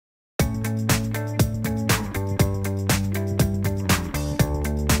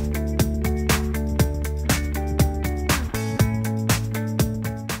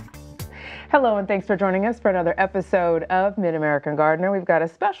Hello, and thanks for joining us for another episode of Mid-American Gardener. We've got a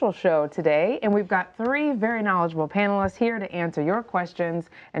special show today, and we've got three very knowledgeable panelists here to answer your questions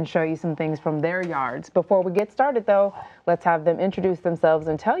and show you some things from their yards. Before we get started, though, let's have them introduce themselves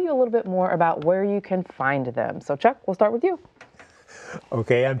and tell you a little bit more about where you can find them. So, Chuck, we'll start with you.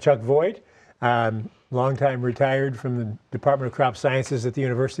 Okay, I'm Chuck Voigt. Longtime retired from the Department of Crop Sciences at the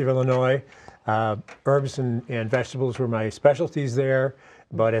University of Illinois. Herbs and vegetables were my specialties there.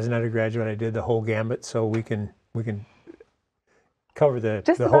 But as an undergraduate, I did the whole gambit, so we can cover the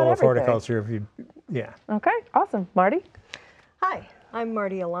whole of horticulture. If you, yeah. Okay, awesome, Marty. Hi, I'm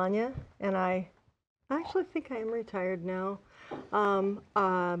Marty Alanya, and I actually think I am retired now.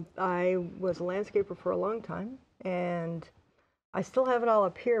 I was a landscaper for a long time, and I still have it all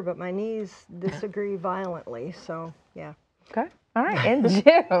up here, but my knees disagree violently. So yeah. Okay. All right, and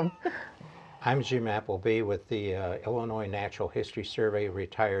Jim. I'm Jim Appleby with the Illinois Natural History Survey,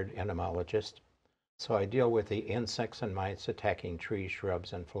 retired entomologist. So I deal with the insects and mites attacking trees,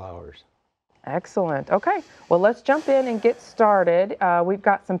 shrubs, and flowers. Excellent. Okay, well, let's jump in and get started. We've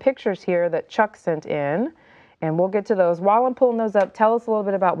got some pictures here that Chuck sent in, and we'll get to those. While I'm pulling those up, tell us a little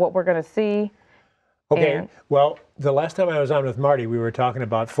bit about what we're going to see. Okay, well, the last time I was on with Marty, we were talking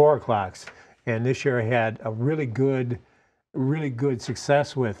about 4 o'clocks, and this year I had a really good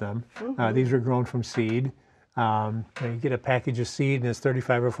success with them. These were grown from seed. You get a package of seed and it's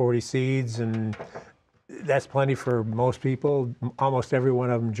 35 or 40 seeds, and that's plenty for most people. Almost every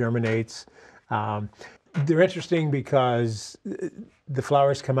one of them germinates. They're interesting because the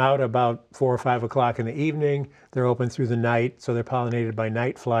flowers come out about 4 or 5 o'clock in the evening. They're open through the night, so they're pollinated by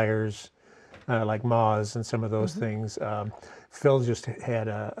night flyers like moths and some of those things. Phil just had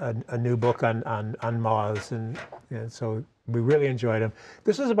a new book on moths, and so we really enjoyed them.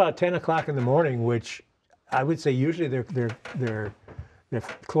 This is about 10 o'clock in the morning, which I would say usually they're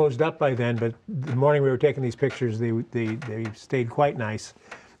closed up by then. But the morning we were taking these pictures, they stayed quite nice,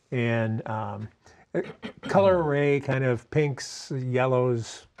 and color array, kind of pinks,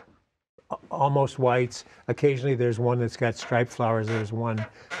 yellows, almost whites. Occasionally there's one that's got striped flowers. There's one,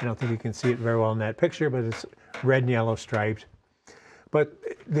 I don't think you can see it very well in that picture, but it's red and yellow striped. But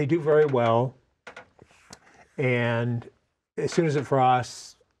they do very well, and as soon as it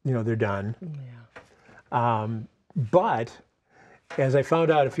frosts, they're done. Yeah. But as I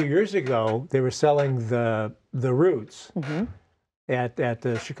found out a few years ago, they were selling the roots at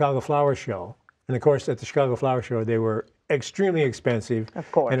the Chicago Flower Show, and of course at the Chicago Flower Show they were extremely expensive.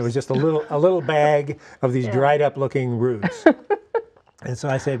 Of course. And it was just a little bag of these dried up looking roots. And so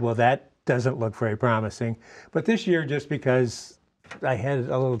I said, well, that doesn't look very promising. But this year, just because I had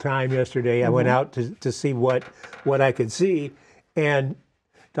a little time yesterday, I went out to see what I could see, and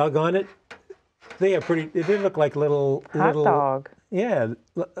doggone it, they did look like little dog. Yeah,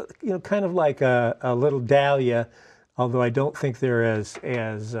 kind of like a little dahlia, although I don't think they're as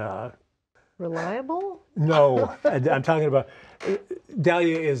reliable. No, I'm talking about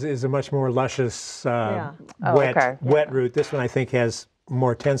dahlia is a much more luscious, wet root. This one I think has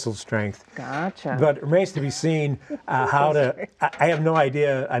more tensile strength. Gotcha. But it remains to be seen how to. I have no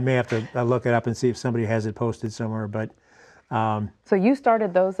idea. I may have to look it up and see if somebody has it posted somewhere. But so you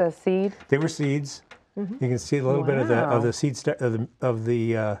started those as seed? They were seeds. You can see a little bit of the seed of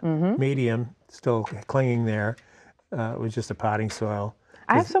the medium still clinging there. It was just a potting soil.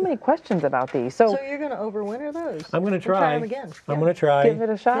 I have so many questions about these. So you're going to overwinter those? I'm going to try. Try them again. I'm going to try. Give it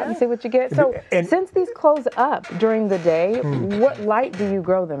a shot and see what you get. So since these close up during the day, what light do you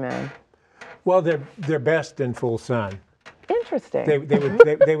grow them in? Well, they're best in full sun. Interesting.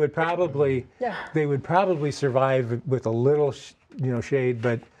 They would probably survive with a little shade,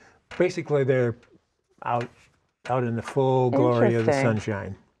 but basically they're out in the full glory of the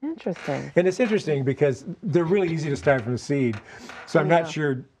sunshine. Interesting. And it's interesting because they're really easy to start from the seed. So I'm not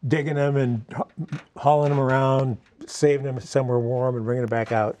sure digging them and hauling them around, saving them somewhere warm and bringing them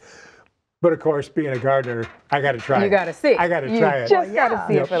back out. But of course, being a gardener, I got to try it. You got to see. I got to try it. You just got to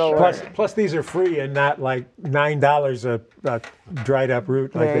see if it'll work. Plus, these are free and not like $9 a dried up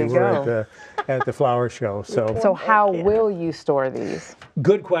root like they were at the flower show. So how will you store these?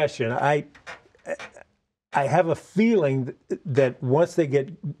 Good question. I have a feeling that once they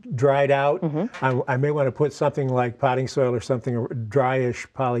get dried out, I may want to put something like potting soil or something dryish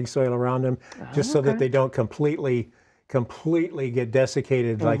potting soil around them, just so that they don't completely get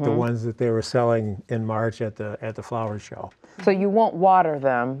desiccated like the ones that they were selling in March at the flower show. So you won't water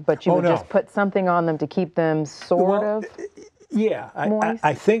them, but you would just put something on them to keep them sort of Yeah, moist?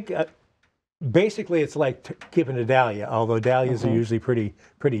 I think basically it's like keeping a dahlia, although dahlias are usually pretty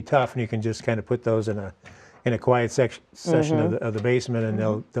tough, and you can just kind of put those in in a quiet session of the basement, and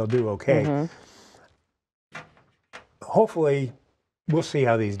they'll do okay. Hopefully, we'll see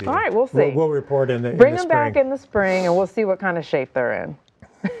how these do. All right, we'll see. We'll report in the Bring in the them back spring. in the spring, and we'll see what kind of shape they're in.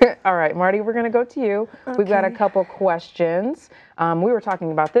 All right, Marty, we're going to go to you. We've got a couple questions. We were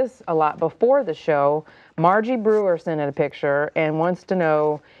talking about this a lot before the show. Margie Brewer sent in a picture and wants to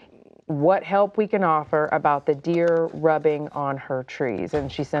know what help we can offer about the deer rubbing on her trees.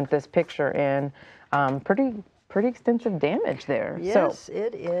 And she sent this picture in. Pretty extensive damage there. Yes,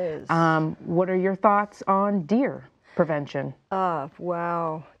 it is. What are your thoughts on deer prevention?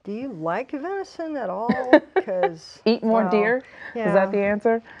 Wow. Do you like venison at all? Because Eat more deer? Is yeah. that the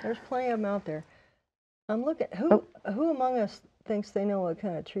answer? There's plenty of them out there. I'm looking. Who among us thinks they know what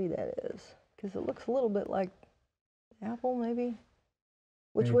kind of tree that is? Because it looks a little bit like apple, maybe,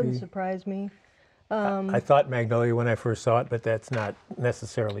 which wouldn't Maybe. surprise me. I thought magnolia when I first saw it, but that's not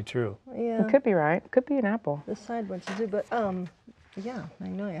necessarily true. Yeah, It could be right. Could be an apple. the side ones do, but yeah,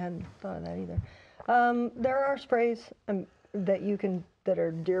 magnolia. I hadn't thought of that either. There are sprays that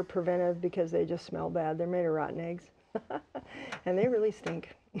are deer preventive because they just smell bad. They're made of rotten eggs, and they really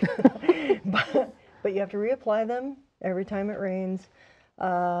stink. but you have to reapply them every time it rains.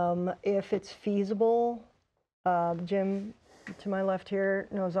 If it's feasible, Jim to my left here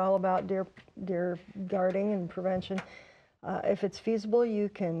knows all about deer guarding and prevention. If it's feasible, you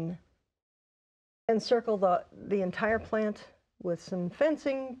can encircle the entire plant with some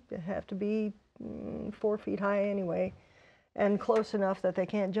fencing. It have to be 4 feet high anyway, and close enough that they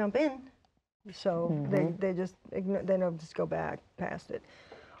can't jump in. So they just they don't just go back past it.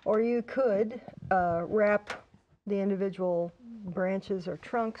 Or you could wrap the individual branches or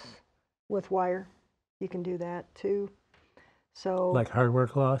trunks with wire. You can do that too. So Like hardware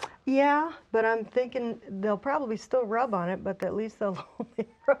cloth? yeah, but I'm thinking they'll probably still rub on it, but at least they'll only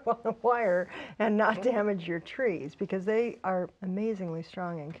rub on the wire and not damage your trees, because they are amazingly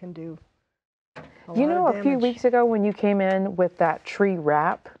strong and can do a You lot know, of a few damage. weeks ago when you came in with that tree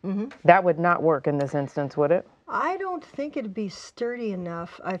wrap, that would not work in this instance, would it? I don't think it'd be sturdy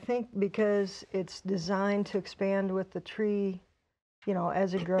enough. I think because it's designed to expand with the tree, you know,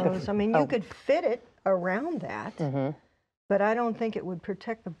 as it grows. I mean, you could fit it around that, but I don't think it would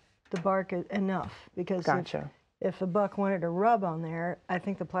protect the bark enough, because Gotcha. if the buck wanted to rub on there, I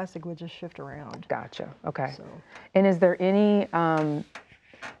think the plastic would just shift around. Gotcha. Okay. So And is there any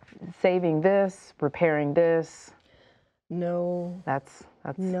saving this, repairing this? no, That's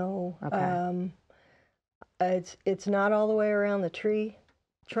no. Okay. It's not all the way around the tree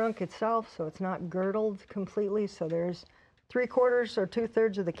trunk itself, so it's not girdled completely. So there's 3/4 or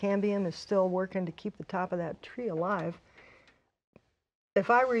 2/3 of the cambium is still working to keep the top of that tree alive. If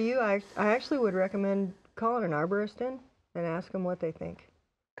I were you, I actually would recommend calling an arborist in and ask them what they think.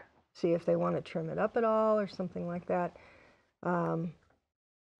 See if they want to trim it up at all or something like that.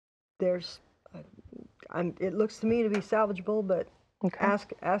 It looks to me to be salvageable, but Okay.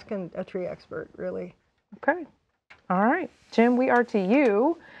 asking a tree expert, really. Okay. All right. Jim, we are to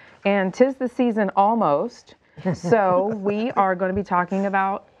you, and 'tis the season almost. So we are going to be talking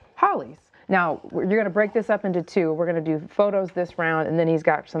about hollies. Now, you're going to break this up into two. We're going to do photos this round, and then he's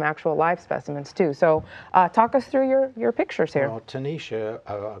got some actual live specimens too. So talk us through your pictures here. Well, Tanisha,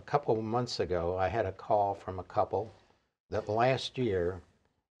 a couple of months ago, I had a call from a couple that last year,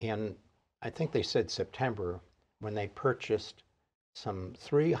 in I think they said September, when they purchased some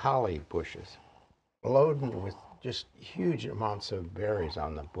 3 holly bushes, loaded with just huge amounts of berries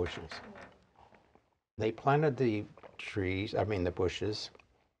on the bushes. They planted the bushes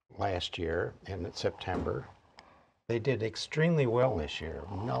last year in September. They did extremely well this year.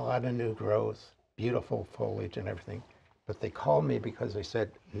 A lot of new growth, beautiful foliage and everything. But they called me because they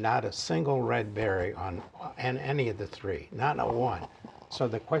said not a single red berry on any of the 3, not a one. So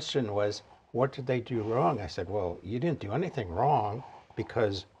the question was, what did they do wrong? I said, well, you didn't do anything wrong,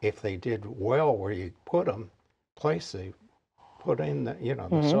 because if they did well where you put them, they put in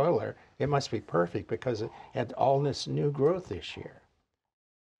the soil there, it must be perfect, because it had all this new growth this year.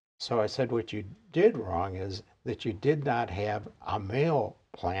 So I said, what you did wrong is that you did not have a male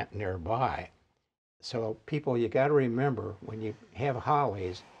plant nearby. So people, you got to remember, when you have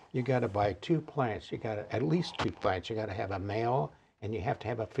hollies, you got to buy 2 plants. You got to, at least 2 plants. You got to have a male and you have to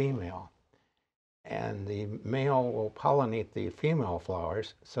have a female. And the male will pollinate the female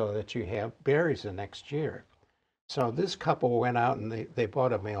flowers so that you have berries the next year. So this couple went out and they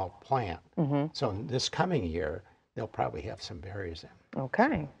bought a male plant. So this coming year, they'll probably have some berries in.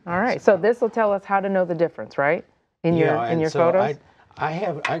 Okay. All right. So this will tell us how to know the difference, right? In your so photos?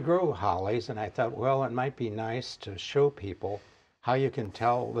 I grow hollies, and I thought, well, it might be nice to show people how you can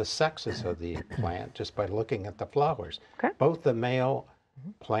tell the sexes of the plant just by looking at the flowers. Okay. Both the male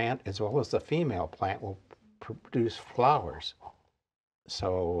plant as well as the female plant will produce flowers.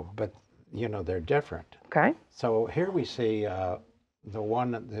 So, but you know, they're different. Okay. So here we see the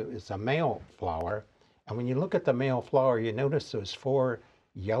one that is a male flower. And when you look at the male flower, you notice those 4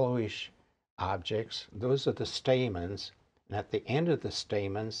 yellowish objects. Those are the stamens. And at the end of the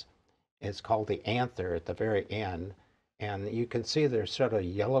stamens, it's called the anther at the very end. And you can see they're sort of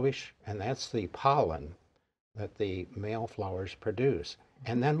yellowish, and that's the pollen that the male flowers produce.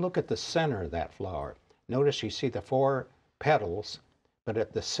 And then look at the center of that flower. Notice you see the 4 petals, but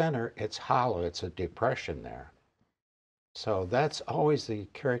at the center, it's hollow. It's a depression there. So that's always the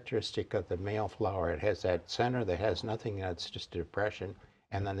characteristic of the male flower. It has that center that has nothing, it's just a depression.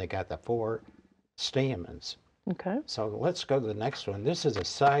 And then they got the 4 stamens. Okay. So let's go to the next one. This is a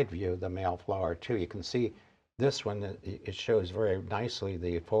side view of the male flower too. You can see this one, it shows very nicely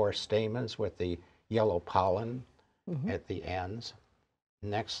the 4 stamens with the yellow pollen at the ends.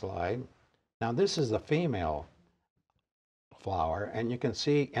 Next slide. Now this is the female flower, and you can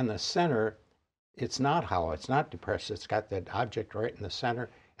see in the center, it's not hollow, it's not depressed, it's got that object right in the center,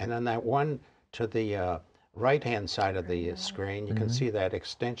 and then that one to the right-hand side of the screen, you can see that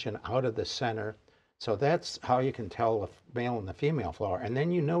extension out of the center. So that's how you can tell the male and the female flower. And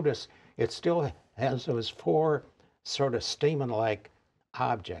then you notice it still has those 4 sort of stamen-like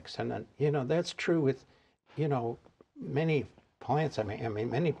objects. And then, you know, that's true with, you know, many plants. I mean,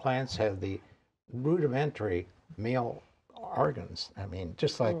 many plants have the rudimentary male organs. I mean,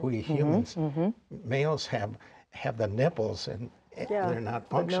 just like we humans, males have the nipples, and they're not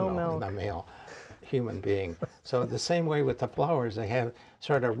functional in the male human being. So the same way with the flowers, they have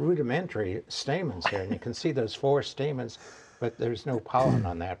sort of rudimentary stamens here, and you can see those 4 stamens, but there's no pollen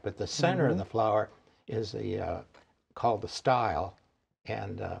on that. But the center of the flower is the called the style,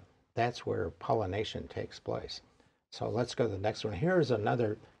 and that's where pollination takes place. So let's go to the next one. Here's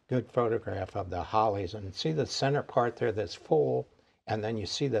another good photograph of the hollies, and see the center part there that's full, and then you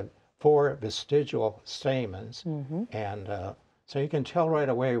see the 4 vestigial stamens, and so you can tell right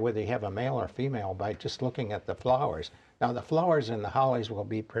away whether you have a male or female by just looking at the flowers. Now the flowers in the hollies will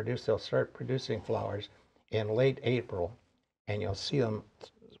be produced, they'll start producing flowers in late April, and you'll see them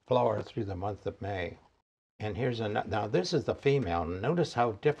flower through the month of May. And here's now this is the female, and notice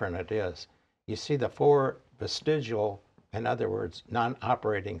how different it is. You see the 4 vestigial, in other words,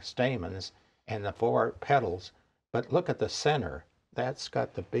 non-operating stamens, and the 4 petals, but look at the center. That's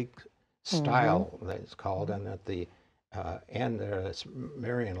got the big style that it's called, and at the end there it's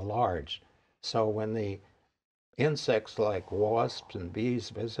very enlarged. So when the insects like wasps and bees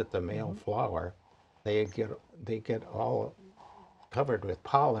visit the male flower, they get all covered with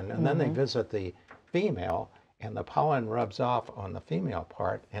pollen, and then they visit the female, and the pollen rubs off on the female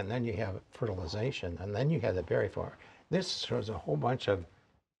part, and then you have fertilization, and then you have the berry flower. This shows a whole bunch of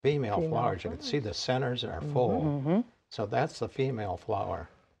female flowers. You can see the centers are full. So that's the female flower.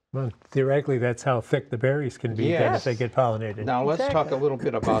 Well, theoretically, that's how thick the berries can be then if they get pollinated. Now let's talk a little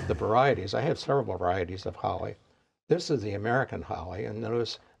bit about the varieties. I have several varieties of holly. This is the American holly, and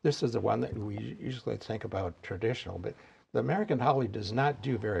notice this is the one that we usually think about traditional, but the American holly does not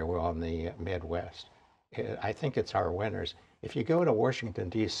do very well in the Midwest. I think it's our winters. If you go to Washington,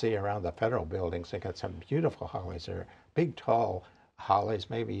 D.C., around the federal buildings, they got some beautiful hollies. They're big, tall hollies,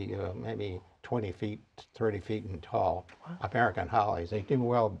 maybe 20 feet, 30 feet in tall, American hollies. They do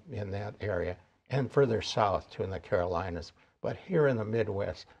well in that area, and further south too in the Carolinas. But here in the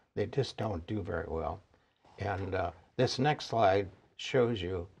Midwest, they just don't do very well. And this next slide shows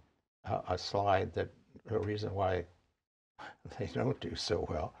you a slide that the reason why they don't do so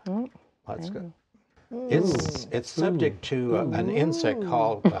well. Let's go. It's subject to an insect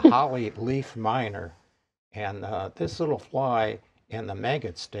called the holly leaf miner, and this little fly in the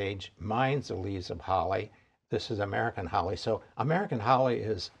maggot stage mines the leaves of holly. This is American holly. So American holly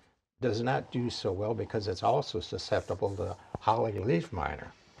does not do so well because it's also susceptible to holly leaf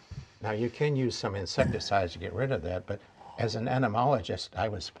miner. Now you can use some insecticides to get rid of that, but as an entomologist, I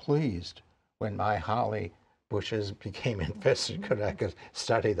was pleased when my holly bushes became infested because I could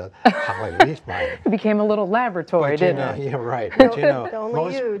study the holly leaf miner. It became a little laboratory, didn't it? Yeah, right. But you know,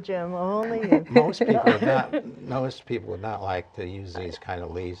 Only you, Jim, only you. most people would not like to use these kind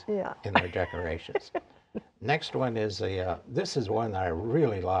of leaves in their decorations. Next one is this is one that I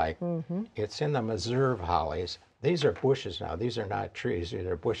really like. It's in the meserve hollies. These are bushes now. These are not trees. These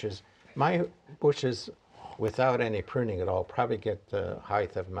are bushes. My bushes, without any pruning at all, probably get the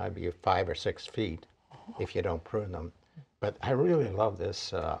height of maybe 5 or 6 feet if you don't prune them. But I really love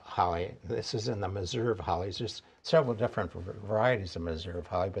this holly. This is in the meserve hollies. There's several different varieties of meserve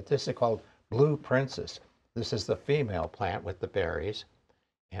holly, but this is called Blue Princess. This is the female plant with the berries,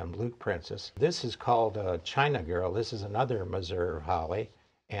 and Blue Princess. This is called China Girl. This is another meserve holly,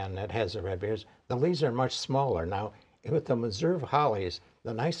 and it has the red berries. The leaves are much smaller. Now, with the meserve hollies,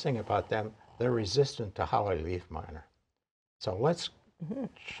 the nice thing about them, they're resistant to holly leaf miner. So let's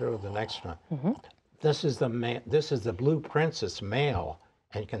show the next one. This is the Blue Princess male,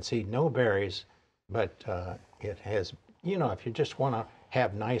 and you can see no berries, but it has, you know, if you just want to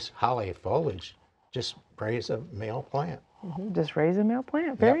have nice holly foliage, just raise a male plant. Just raise a male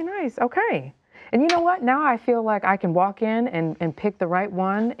plant. Very nice. Okay. And you know what? Now I feel like I can walk in and pick the right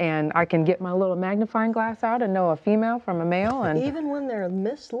one, and I can get my little magnifying glass out and know a female from a male. And Even when they're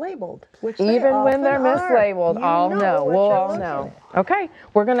mislabeled, which they even when they're often are, mislabeled, you I'll know. what We'll you're all looking know. at. Okay,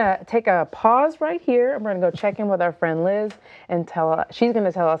 we're gonna take a pause right here. We're gonna go check in with our friend Liz and she's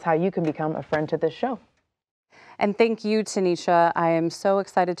gonna tell us how you can become a friend to this show. And thank you, Tanisha. I am so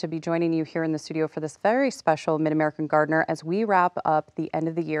excited to be joining you here in the studio for this very special Mid-American Gardener as we wrap up the end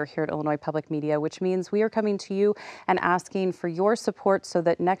of the year here at Illinois Public Media, which means we are coming to you and asking for your support so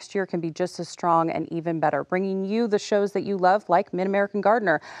that next year can be just as strong and even better, bringing you the shows that you love, like Mid-American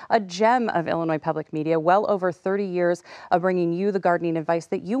Gardener, a gem of Illinois Public Media, well over 30 years of bringing you the gardening advice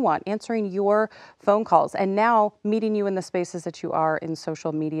that you want, answering your phone calls, and now meeting you in the spaces that you are in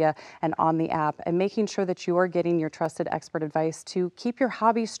social media and on the app, and making sure that you are getting your trusted expert advice to keep your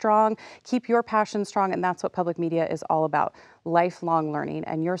hobby strong, keep your passion strong, and that's what public media is all about. Lifelong learning,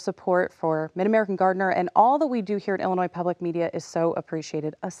 and your support for Mid-American Gardener and all that we do here at Illinois Public Media is so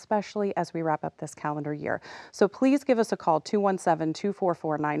appreciated, especially as we wrap up this calendar year. So please give us a call,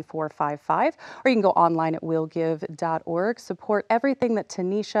 217-244-9455, or you can go online at willgive.org. Support everything that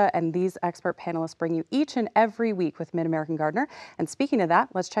Tanisha and these expert panelists bring you each and every week with Mid-American Gardener. And speaking of that,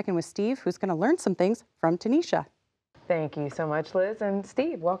 let's check in with Steve, who's going to learn some things from Tanisha. Thank you so much, Liz. And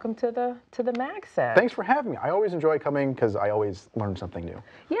Steve, welcome to the mag set. Thanks for having me. I always enjoy coming because I always learn something new.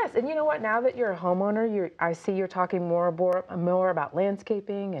 Yes, and you know what? Now that you're a homeowner, I see you're talking more about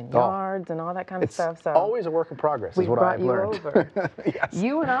landscaping and yards and all that kind of stuff. So always a work in progress is what I've learned. Over. Yes.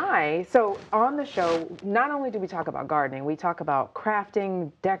 You and I, so on the show, not only do we talk about gardening, we talk about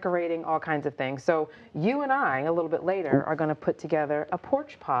crafting, decorating, all kinds of things. So you and I, a little bit later, are going to put together a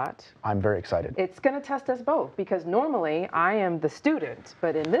porch pot. I'm very excited. It's going to test us both because normally I am the student,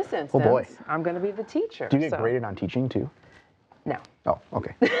 but in this instance, Oh boy. I'm going to be the teacher. Do you get graded on teaching too? No. Oh,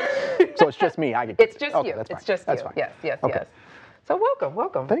 okay. So it's just me. I get. It's just okay, you. That's fine. It's just that's you. Fine. Yes, yes, Okay. yes. So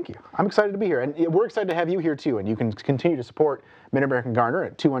welcome. Thank you. I'm excited to be here, and we're excited to have you here too. And you can continue to support Mid-American Gardener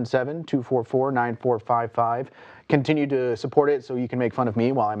at 217-244-9455. Continue to support it so you can make fun of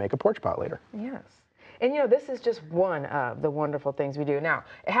me while I make a porch pot later. Yes. And you know, this is just one of the wonderful things we do. Now,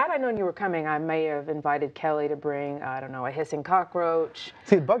 had I known you were coming, I may have invited Kelly to bring, I don't know, a hissing cockroach.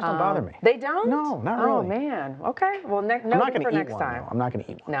 See, the bugs don't bother me. They don't? No, not really. Oh, man. Okay. Well, I'm not going to eat next one. time. No, I'm not going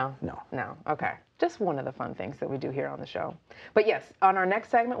to eat one. No? No. Okay. Just one of the fun things that we do here on the show. But yes, on our next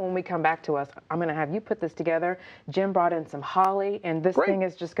segment, when we come back to us, I'm going to have you put this together. Jim brought in some holly, and this thing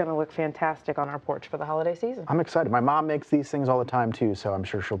is just going to look fantastic on our porch for the holiday season. I'm excited. My mom makes these things all the time too, so I'm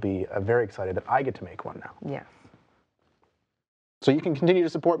sure she'll be very excited that I get to make one now. Yes. So you can continue to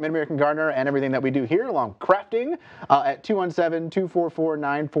support Mid-American Gardener and everything that we do here along crafting at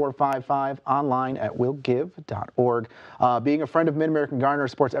 217-244-9455, online at willgive.org. Being a friend of Mid-American Gardener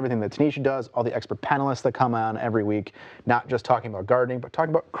supports everything that Tanisha does, all the expert panelists that come on every week, not just talking about gardening, but talking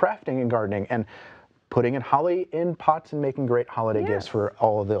about crafting and gardening and putting in holly in pots and making great holiday gifts for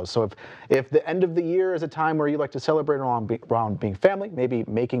all of those. So if the end of the year is a time where you like to celebrate around being family, maybe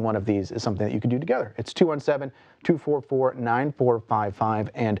making one of these is something that you can do together. It's 217-244-9455.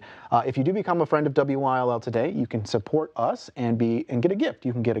 And if you do become a friend of WYLL today, you can support us and get a gift.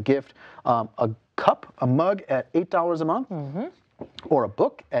 You can get a gift, a cup, a mug at $8 a month. Or a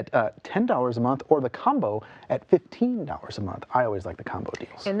book at $10 a month, or the combo at $15 a month. I always like the combo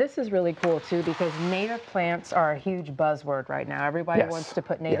deals. And this is really cool too because native plants are a huge buzzword right now. Everybody wants to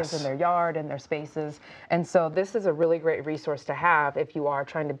put natives in their yard and their spaces. And so this is a really great resource to have if you are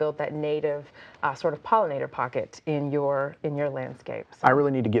trying to build that native sort of pollinator pocket in your landscape. So. I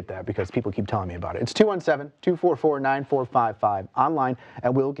really need to get that because people keep telling me about it. It's 217-244-9455, online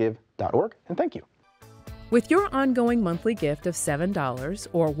at willgive.org. And thank you. With your ongoing monthly gift of $7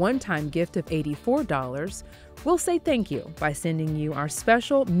 or one-time gift of $84, we'll say thank you by sending you our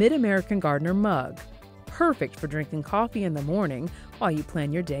special Mid-American Gardener mug, perfect for drinking coffee in the morning while you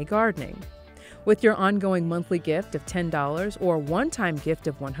plan your day gardening. With your ongoing monthly gift of $10 or one-time gift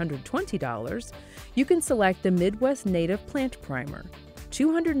of $120, you can select the Midwest Native Plant Primer,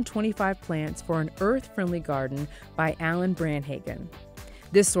 225 Plants for an Earth-Friendly Garden by Alan Branhagen.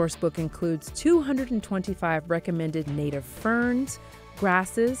 This sourcebook includes 225 recommended native ferns,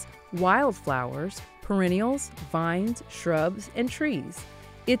 grasses, wildflowers, perennials, vines, shrubs, and trees.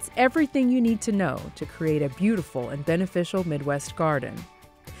 It's everything you need to know to create a beautiful and beneficial Midwest garden.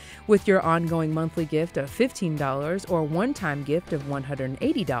 With your ongoing monthly gift of $15 or one-time gift of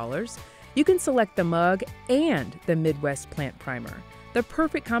 $180, you can select the mug and the Midwest Plant Primer, the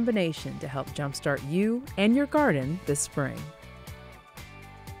perfect combination to help jumpstart you and your garden this spring.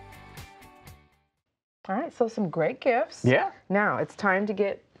 All right, so some great gifts. Yeah. Now it's time to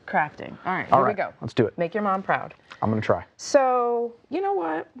get crafting. All right, All here right, we go. let's do it. Make your mom proud. I'm going to try. So, you know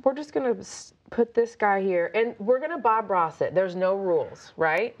what? We're just going to put this guy here, and we're going to Bob Ross it. There's no rules,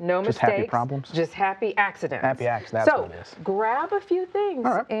 right? No Just mistakes. happy problems? Just happy accidents. Happy accidents, that's so, what it is. grab a few things,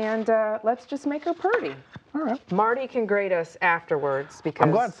 All right. and let's just make her pretty. All right. Marty can grade us afterwards because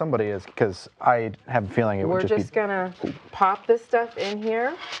I'm glad somebody is, because I have a feeling it we're would just be... going to pop this stuff in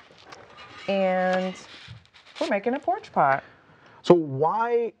here, and we're making a porch pot. So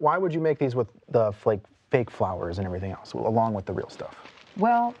why would you make these with the fake flowers and everything else, along with the real stuff?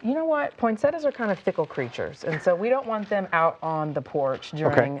 Well, you know what? Poinsettias are kind of fickle creatures, and so we don't want them out on the porch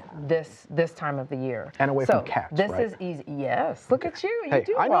during this time of the year. And away from cats, this right? is easy. Yes, look at you. Hey, You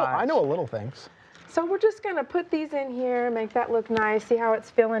do I watch. know little things. So we're just gonna put these in here, make that look nice. See how it's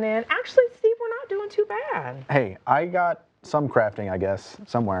filling in. Actually, Steve, we're not doing too bad. Hey, I got some crafting, I guess,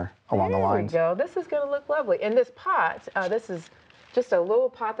 somewhere along the lines. There we go. This is gonna look lovely. And this pot, this is just a little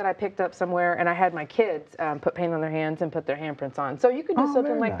pot that I picked up somewhere, and I had my kids put paint on their hands and put their handprints on. So you can do something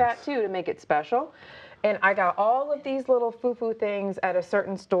very like nice. that too to make it special. And I got all of these little foo-foo things at a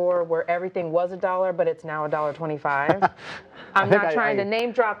certain store where everything was $1, but it's now $1.25. I'm think not trying to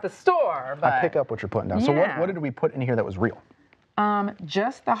name drop the store, but I pick up what you're putting down. So Yeah. what did we put in here that was real?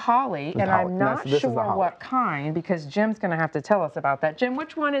 just the holly, and holly. I'm not This is the sure holly. what kind because Jim's going to have to tell us about that. Jim,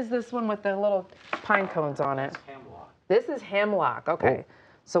 which one is this one with the little pine cones on it? This is hemlock. Okay. Oh.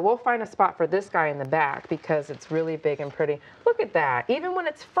 So we'll find a spot for this guy in the back because it's really big and pretty. Look at that. Even when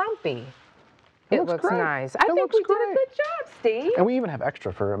it's frumpy, it looks looks great. nice. It I think looks we did a great. good job, Steve. And we even have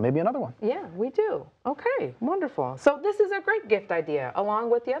extra for maybe another one. Yeah, we do. Okay, wonderful. So this is a great gift idea along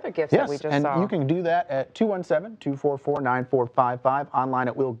with the other gifts that we Yes, just and saw. you can do that at 217-244-9455, online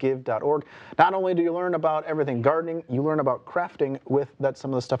at willgive.org. Not only do you learn about everything gardening, you learn about crafting with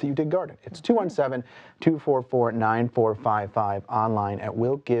some of the stuff that you did garden. It's 217-244-9455, online at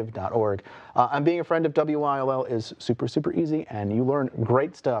willgive.org. And being a friend of WILL is super, super easy, and you learn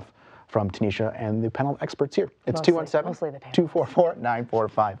great stuff from Tanisha and the panel of experts here. It's Mostly the panel.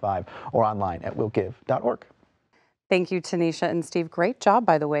 217-244-9455 or online at willgive.org. Thank you, Tanisha and Steve. Great job,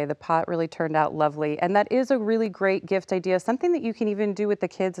 by the way. The pot really turned out lovely. And that is a really great gift idea. Something that you can even do with the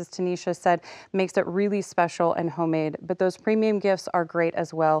kids, as Tanisha said, makes it really special and homemade. But those premium gifts are great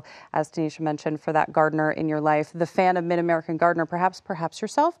as well, as Tanisha mentioned, for that gardener in your life. The fan of Mid-American Gardener, perhaps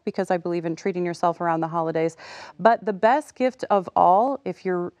yourself, because I believe in treating yourself around the holidays. But the best gift of all, if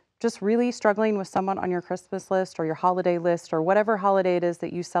you're just really struggling with someone on your Christmas list or your holiday list or whatever holiday it is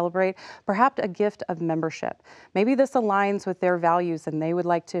that you celebrate, perhaps a gift of membership. Maybe this aligns with their values and they would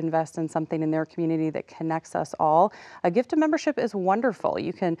like to invest in something in their community that connects us all. A gift of membership is wonderful.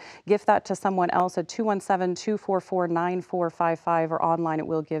 You can gift that to someone else at 217-244-9455 or online at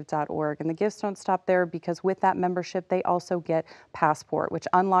willgive.org. And the gifts don't stop there because with that membership, they also get Passport, which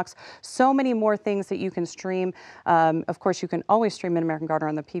unlocks so many more things that you can stream. Of course, you can always stream Mid-American Gardener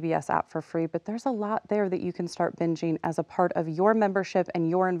on the PBS app for free, but there's a lot there that you can start binging as a part of your membership and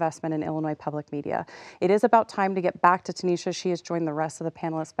your investment in Illinois Public Media. It is about time to get back to Tanisha. She has joined the rest of the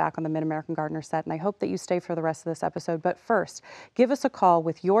panelists back on the Mid-American Gardener set, and I hope that you stay for the rest of this episode. But first, give us a call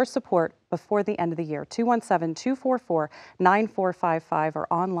with your support before the end of the year, 217-244-9455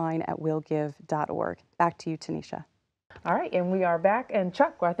 or online at willgive.org. Back to you, Tanisha. All right, and we are back. And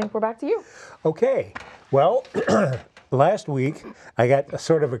Chuck, I think we're back to you. Okay, well, last week I got a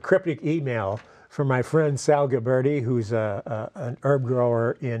sort of a cryptic email from my friend Sal Gabberti, who's an herb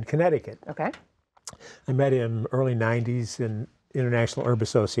grower in Connecticut. Okay. I met him early 90s in International Herb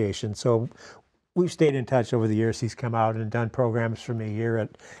Association, so we've stayed in touch over the years. He's come out and done programs for me here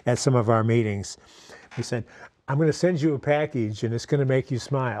at some of our meetings. He said, I'm going to send you a package and it's going to make you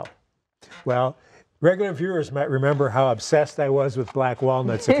smile. Well, regular viewers might remember how obsessed I was with black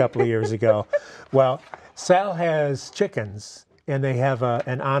walnuts a couple of years ago. Well, Sal has chickens, and they have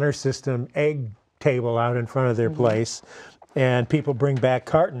an honor system egg table out in front of their place. and people bring back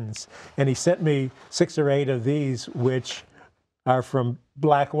cartons. And he sent me 6 or 8 of these, which are from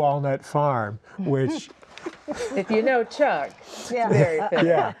Black Walnut Farm, which If you know Chuck, Yeah. very fitting.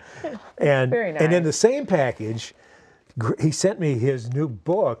 yeah, and Very and in nice. the same package, he sent me his new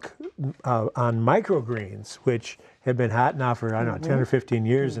book on microgreens, which have been hot now for, I don't know, 10 or 15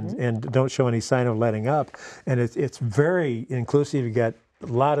 years and don't show any sign of letting up. And it's very inclusive. You got a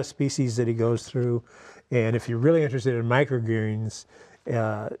lot of species that he goes through. And if you're really interested in microgreens,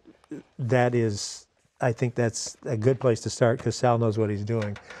 I think that's a good place to start because Sal knows what he's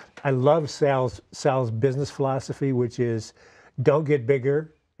doing. I love Sal's business philosophy, which is don't get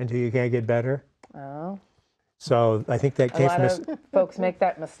bigger until you can't get better. Oh, So I think that a came lot from of folks make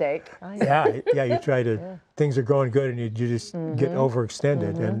that mistake. yeah, you try to, things are going good and you just get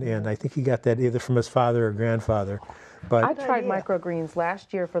overextended. And I think he got that either from his father or grandfather. But I tried microgreens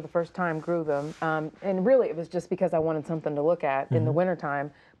last year for the first time, grew them, and really it was just because I wanted something to look at in the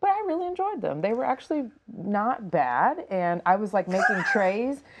wintertime, but I really enjoyed them. They were actually not bad, and I was like making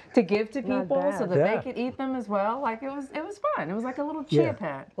trays to give to people so that Yeah. they could eat them as well. Like it was fun. It was like a little chia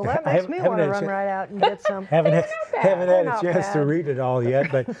pet. Well, that I makes haven't- me haven't want to had a run chance- right out and get some. haven't had a not chance to bad. read it all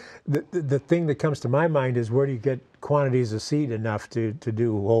yet. But the thing that comes to my mind is where do you get quantities of seed enough to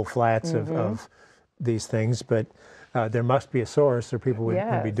do whole flats of these things? But there must be a source or people would be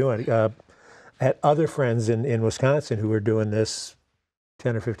Yes. doing it. I had other friends in Wisconsin who were doing this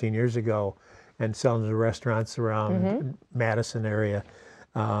 10 or 15 years ago and selling to restaurants around Madison area.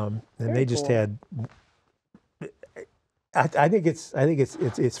 And they just cool. had, I think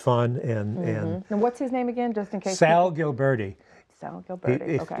it's fun and And what's his name again, just in case? Sal Gilberti. Sal Gilberti.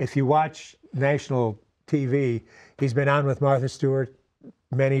 If, Okay. if you watch national TV, he's been on with Martha Stewart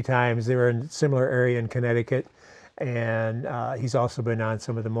many times. They were in a similar area in Connecticut. And he's also been on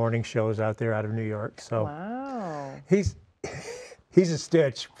some of the morning shows out there out of New York. So Wow. he's a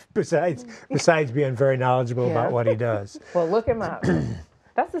stitch besides being very knowledgeable about what he does. Well, look him up.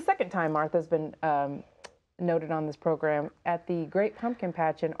 That's the second time Martha's been noted on this program at the Great Pumpkin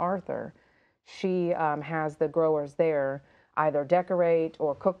Patch in Arthur. She has the growers there either decorate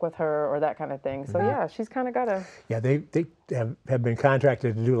or cook with her or that kind of thing. So yeah, she's kind of got a. Yeah, they have been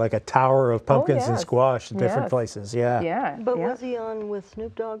contracted to do like a tower of pumpkins and yes. squash at different Yes. places. Yeah. Yeah. But yeah. was he on with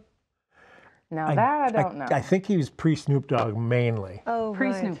Snoop Dogg? Now that I don't know. I think he was pre-Snoop Dogg mainly. Oh, Pre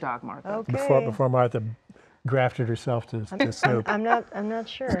right. Snoop Dogg Martha. Okay. Before Martha grafted herself to Snoop. I'm not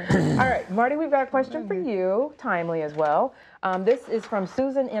sure. All right, Marty, we've got a question for you, timely as well. This is from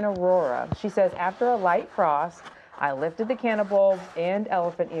Susan in Aurora. She says, after a light frost, I lifted the canna bulbs and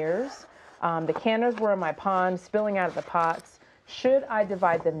elephant ears. The cannas were in my pond, spilling out of the pots. Should I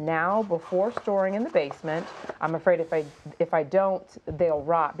divide them now before storing in the basement? I'm afraid if I don't, they'll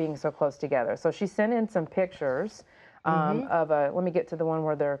rot being so close together. So she sent in some pictures of let me get to the one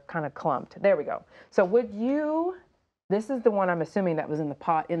where they're kind of clumped. There we go. So this is the one I'm assuming that was in the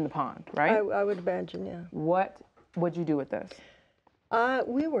pond, right? I would imagine, yeah. What would you do with this?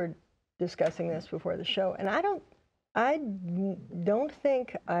 We were discussing this before the show, and I don't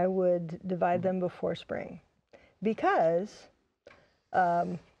think I would divide them before spring because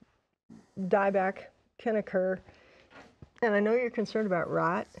dieback can occur, and I know you're concerned about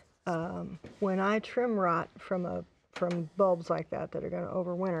rot. When I trim rot from bulbs like that are going to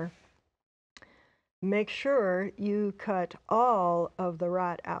overwinter, make sure you cut all of the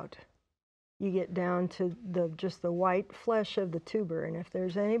rot out. You get down to just the white flesh of the tuber, and if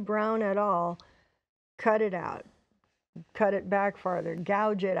there's any brown at all, cut it out. Cut it back farther,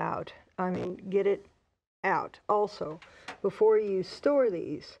 gouge it out. I mean, get it out. Also, before you store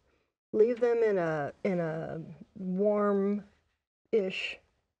these, leave them in a warm-ish,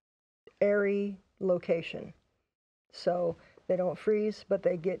 airy location, so they don't freeze, but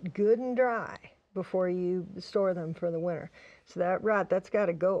they get good and dry before you store them for the winter. So that rot, that's got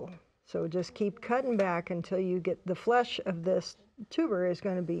to go. So just keep cutting back until you get the flesh of this tuber is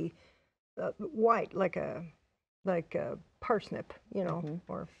going to be white, like a parsnip,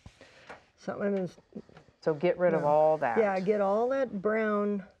 or something. So get rid of all that. Yeah, get all that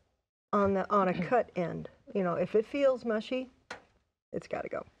brown on a cut end. If it feels mushy, it's got to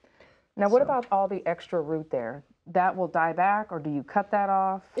go. Now, what about all the extra root there? That will die back, or do you cut that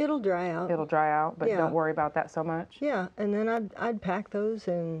off? It'll dry out. It'll dry out, but Yeah. don't worry about that so much. Yeah, and then I'd pack those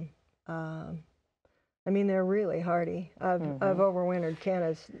in. I mean, they're really hardy. I've overwintered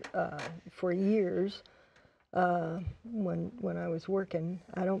cannas for years. When I was working,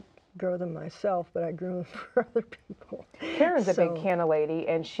 I don't grow them myself, but I grew them for other people. Karen's a big canna lady,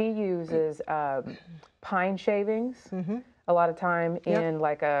 and she uses pine shavings a lot of time in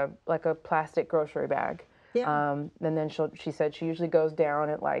like a plastic grocery bag. Yeah. And then she said she usually goes down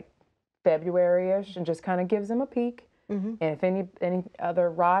at like February-ish and just kind of gives them a peek. And if any other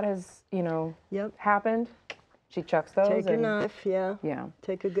rot has, Yep. happened, she chucks those. Take your and, knife, yeah. Yeah.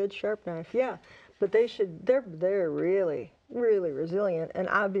 Take a good sharp knife, yeah. But they're really, really resilient, and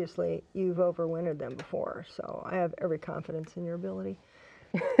obviously you've overwintered them before, so I have every confidence in your ability.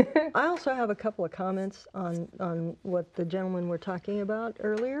 I also have a couple of comments on what the gentleman were talking about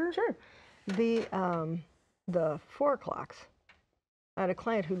earlier. Sure. The 4 o'clocks. I had a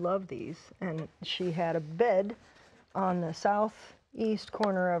client who loved these, and she had a bed on the southeast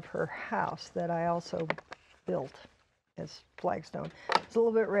corner of her house that I also built as flagstone. It's a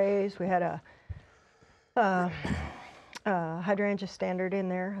little bit raised. We had a hydrangea standard in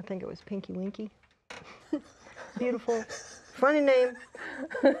there. I think it was Pinky Winky. Beautiful. Funny name.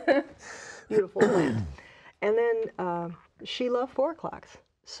 Beautiful plant. And then she loved 4 o'clocks.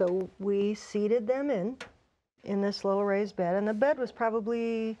 So we seeded them in this little raised bed. And the bed was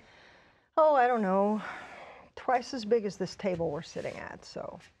probably, I don't know, twice as big as this table we're sitting at.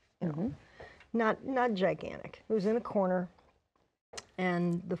 So, not gigantic. It was in a corner.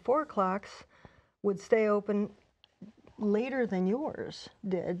 And the 4 o'clocks would stay open later than yours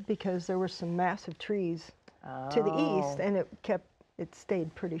did because there were some massive trees to the east, and it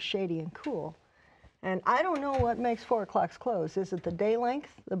stayed pretty shady and cool. And I don't know what makes 4 o'clocks close. Is it the day length,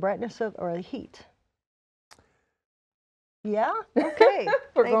 the brightness or the heat? Yeah? Okay.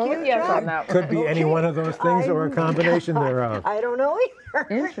 We're Thank going you, with yes John. on that one. Could be any one of those things or a combination thereof. I don't know either.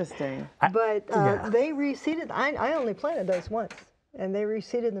 Interesting. But yeah. they reseeded. I only planted those once, and they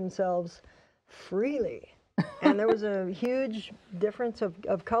reseeded themselves freely. And there was a huge difference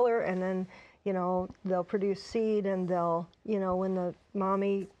of color, and then, they'll produce seed, and they'll, when the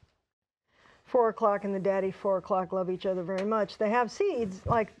mommy 4 o'clock and the daddy 4 o'clock love each other very much, they have seeds,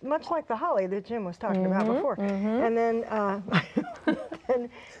 much like the holly that Jim was talking about before. And then, then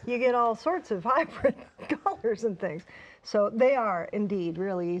you get all sorts of hybrid colors and things. So they are indeed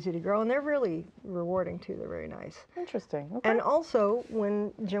really easy to grow, and they're really rewarding too. They're very nice. Interesting. Okay. And also,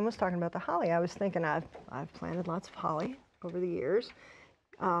 when Jim was talking about the holly, I was thinking I've planted lots of holly over the years,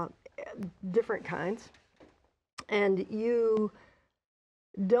 different kinds, and you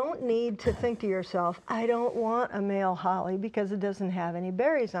don't need to think to yourself, I don't want a male holly because it doesn't have any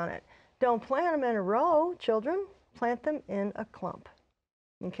berries on it. Don't plant them in a row, children. Plant them in a clump,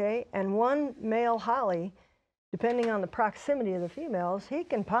 okay? And one male holly, depending on the proximity of the females, he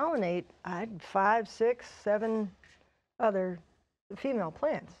can pollinate 5, 6, 7 other female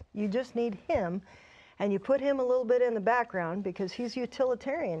plants. You just need him, and you put him a little bit in the background because he's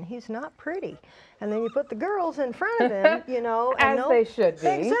utilitarian. He's not pretty. And then you put the girls in front of him, As they should be.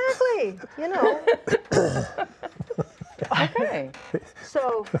 Exactly, Okay.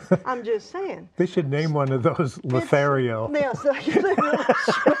 So I'm just saying. They should name one of those Lothario. Yeah, so they really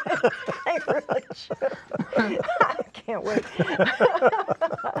should. They really should. I can't wait.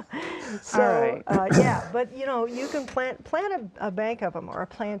 So, All right. yeah, but you can plant a bank of them or a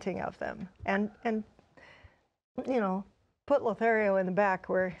planting of them, and put Lothario in the back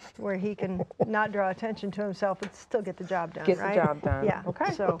where he can not draw attention to himself but still get the job done. Get the right? job done. Yeah.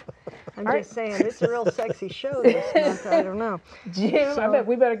 Okay. So I'm All just saying it's a real sexy show this month. I don't know. Jim, I bet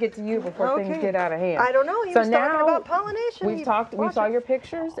we better get to you before things Okay. get out of hand. I don't know. He was talking about pollination. We saw your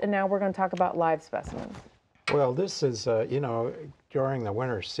pictures, and now we're going to talk about live specimens. Well, this is, during the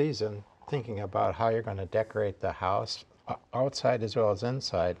winter season, thinking about how you're going to decorate the house, outside as well as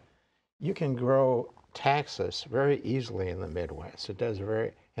inside. You can grow taxus very easily in the Midwest. It does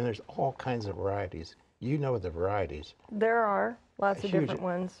and there's all kinds of varieties. You know the varieties. There are lots of Huge. different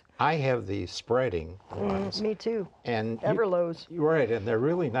ones. I have the spreading ones. Me too. And Everlows. right, and they're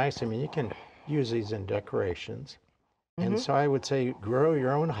really nice. I mean, you can use these in decorations. And so I would say grow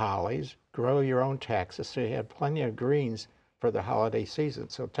your own hollies, grow your own taxus, so you have plenty of greens for the holiday season.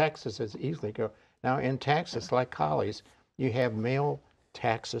 So taxus is easily grow. Now in taxus, like hollies, you have male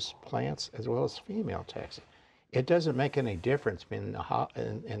taxus plants as well as female taxus. It doesn't make any difference in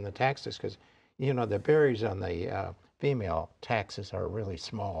the taxus because, the berries on the female taxus are really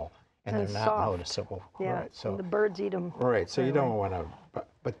small and they're not soft. noticeable. Yeah. Right, so And the birds eat them. right, so you don't want to.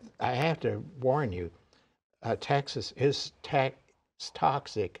 But I have to warn you, taxus is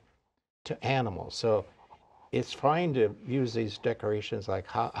toxic to animals. So it's fine to use these decorations like,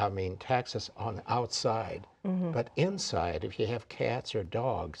 taxus on the outside, but inside, if you have cats or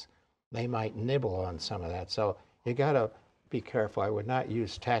dogs, they might nibble on some of that. So you got to be careful. I would not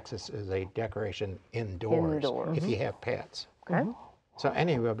use taxus as a decoration indoors. If you have pets. Okay. So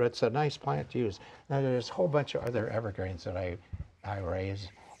anyway, but it's a nice plant to use. Now there's a whole bunch of other evergreens that I raise.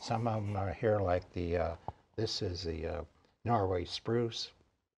 Some of them are here like the This is the Norway spruce.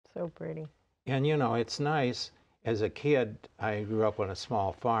 So pretty. And you know, it's nice. As a kid, I grew up on a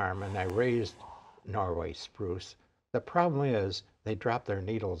small farm and I raised Norway spruce. The problem is they drop their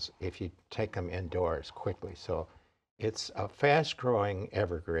needles if you take them indoors quickly. So it's a fast-growing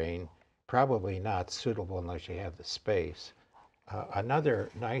evergreen, probably not suitable unless you have the space. Another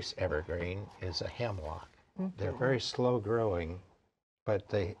nice evergreen is a hemlock. They're very slow-growing, but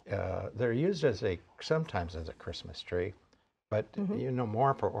they're used as sometimes as a Christmas tree, but you know,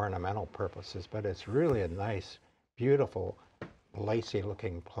 more for ornamental purposes. But it's really a nice, beautiful,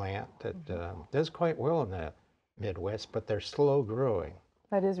 lacy-looking plant that does quite well in the Midwest, but they're slow-growing.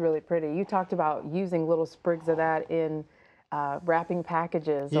 That is really pretty. You talked about using little sprigs of that in wrapping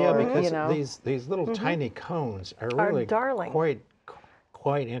packages. Yeah, or, because you know. these little tiny cones are really darling.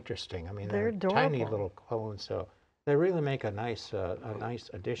 quite interesting. I mean, They're they're tiny adorable. little cones, so they really make a nice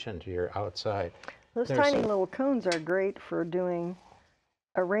addition to your outside. Those There's tiny some- little cones are great for doing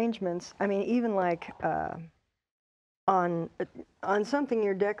arrangements. I mean, even like on something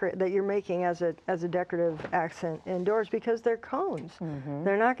that you're making as a decorative accent indoors, because they're cones.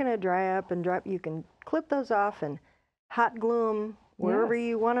 They're not going to dry up and drop. You can clip those off and hot glue them wherever Yes.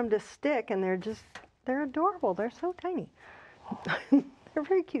 you want them to stick, and they're adorable. They're so tiny. They're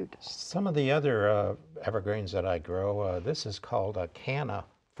very cute. Some of the other evergreens that I grow, this is called a canna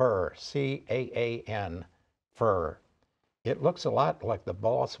fir, C-A-A-N, fir. It looks a lot like the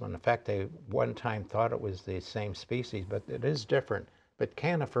balsam. In fact, they one time thought it was the same species, but it is different. But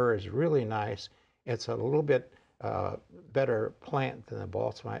canna fir is really nice. It's a little bit better plant than the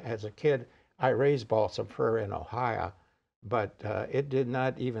balsam. As a kid, I raised balsam fir in Ohio, but it did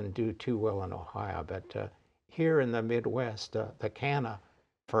not even do too well in Ohio. But here in the Midwest, the canna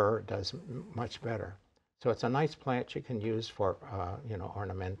fir does much better. So it's a nice plant you can use for you know,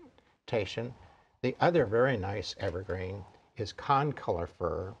 ornamentation. The other very nice evergreen is concolor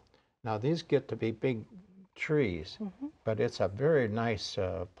fir. Now these get to be big trees, but it's a very nice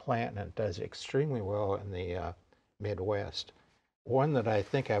plant and it does extremely well in the Midwest. One that I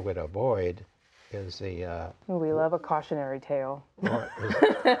think I would avoid is the Oh, we love a cautionary tale.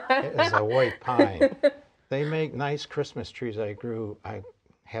 is a white pine. They make nice Christmas trees. I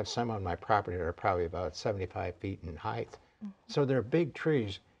have some on my property that are probably about 75 feet in height. So they're big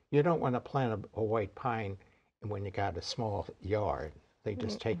trees. You don't want to plant a white pine when you got a small yard. They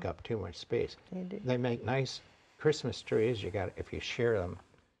just take up too much space. They make nice Christmas trees if you share them.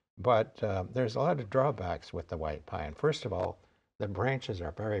 But there's a lot of drawbacks with the white pine. First of all, the branches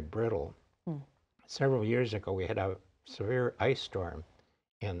are very brittle. Several years ago, we had a severe ice storm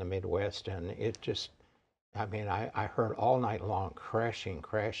in the Midwest, and it just, I mean, I heard all night long crashing,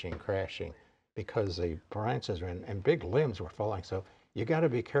 crashing, crashing, because the branches and big limbs were falling. So you got to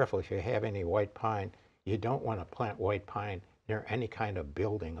be careful if you have any white pine. You don't want to plant white pine near any kind of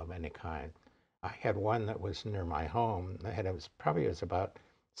building of any kind. I had one that was near my home. It was about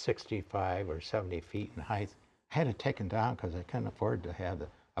 65 or 70 feet in height. I had it taken down because I couldn't afford to have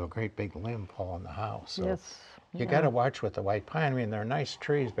a great big limb fall on the house. So Yes. you got to watch with the white pine. I mean, they're nice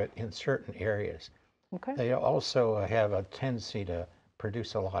trees, but in certain areas. Okay. They also have a tendency to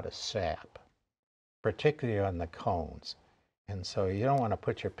produce a lot of sap, particularly on the cones. And so you don't want to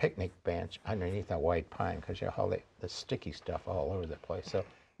put your picnic bench underneath a white pine because you have all the sticky stuff all over the place. So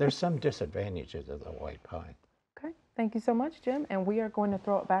there's some disadvantages of the white pine. Okay. Thank you so much, Jim. And we are going to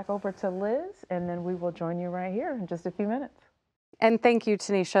throw it back over to Liz, and then we will join you right here in just a few minutes. And thank you,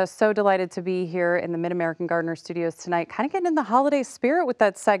 Tanisha. So delighted to be here in the Mid-American Gardener Studios tonight, kind of getting in the holiday spirit with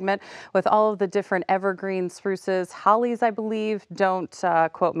that segment with all of the different evergreen spruces, hollies, I believe. Don't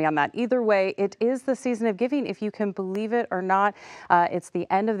quote me on that. Either way, it is the season of giving, if you can believe it or not. It's the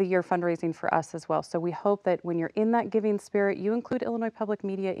end of the year fundraising for us as well. So we hope that when you're in that giving spirit, you include Illinois Public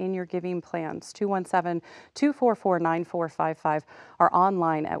Media in your giving plans. 217-244-9455 or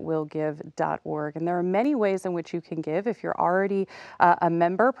online at willgive.org. And there are many ways in which you can give. If you're already a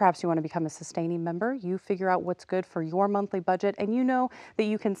member, perhaps you want to become a sustaining member, you figure out what's good for your monthly budget, and you know that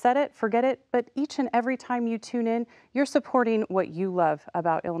you can set it, forget it, but each and every time you tune in, you're supporting what you love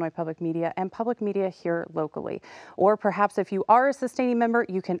about Illinois Public Media and public media here locally. Or perhaps if you are a sustaining member,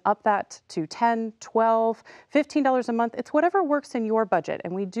 you can up that to $10, $12, $15 a month. It's whatever works in your budget,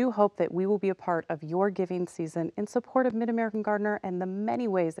 and we do hope that we will be a part of your giving season in support of Mid-American Gardener and the many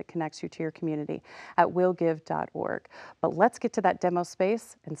ways it connects you to your community at willgive.org. But let's get to that demo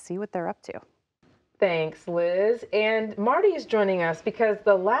space and see what they're up to. Thanks, Liz. And Marty is joining us because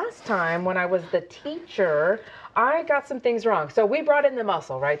the last time when I was the teacher, I got some things wrong. So we brought in the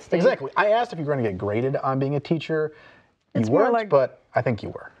muscle, right, Steve? Exactly. I asked if you were going to get graded on being a teacher. You It's more weren't, like- but I think you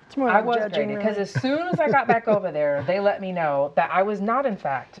were. It's more I like was judging, graded because really. as soon as I got back over there, they let me know that I was not, in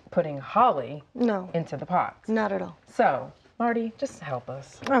fact, putting holly No, into the pots. not at all. So, Marty, just help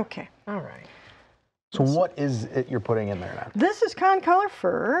us. Okay. All right. So what is it you're putting in there now? This is concolor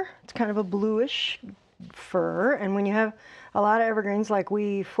fir. It's kind of a bluish fir, and when you have a lot of evergreens like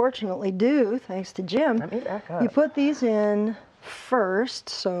we fortunately do, thanks to Jim, Let me back up. you put these in first,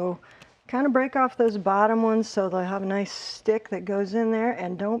 so kind of break off those bottom ones so they'll have a nice stick that goes in there,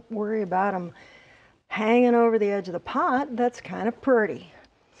 and don't worry about them hanging over the edge of the pot. That's kind of pretty.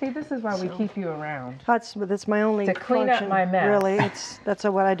 See, this is why we keep you around. That's my only To clean up function, my mess. really. That's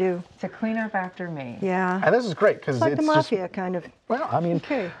what I do. To clean up after me. Yeah. And this is great because It's like the just mafia, kind of. well, I mean,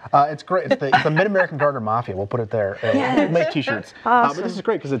 Okay. it's great. It's the Mid-American Gardener Mafia. We'll put it there. We'll make T-shirts. But this is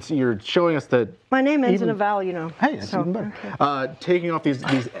great because you're showing us that. My name ends in Even- a vowel, you know. Hey, it's so, even better. okay. Taking off these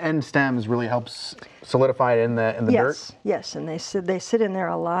end stems really helps solidify it in the dirt. Yes, yes, and they sit in there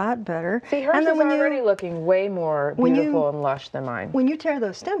a lot better. See, hers and then is when already you looking way more when you- beautiful and lush than mine. when you tear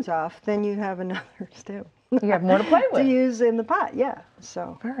those stems off, then you have another stem You have more to play to with. use in the pot. Yeah,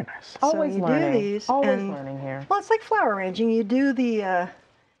 so Very nice. Always so you learning. do these. Always and, learning here. Well, it's like flower arranging. You do the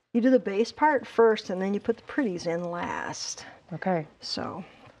base part first, and then you put the pretties in last. Okay. So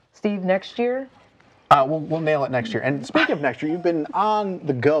Steve, next year? We'll nail it next year. And speaking of next year, you've been on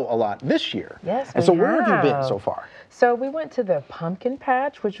the go a lot this year. Yes, And we so where have you been have. so far? So we went to the Pumpkin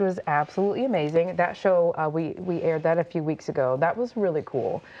Patch, which was absolutely amazing. That show, we aired that a few weeks ago. That was really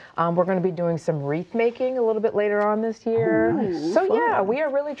cool. We're going to be doing some wreath making a little bit later on this year. So yeah, we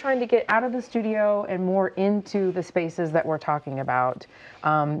are really trying to get out of the studio and more into the spaces that we're talking about.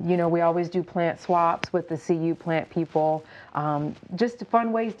 You know, we always do plant swaps with the CU plant people. Just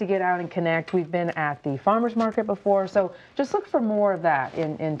fun ways to get out and connect. We've been at the farmers market before, so just look for more of that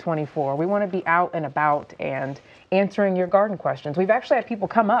in 24. We want to be out and about and answering your garden questions. We've actually had people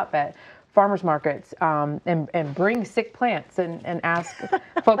come up at farmers markets and bring sick plants and ask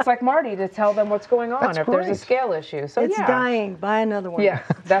folks like Marty to tell them what's going on That's if there's great. a scale issue. So it's yeah. dying. Buy another one. Yes,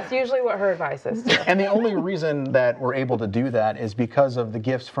 that's usually what her advice is too. And the only reason that we're able to do that is because of the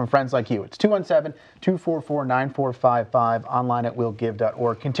gifts from friends like you. It's 217-244-9455, online at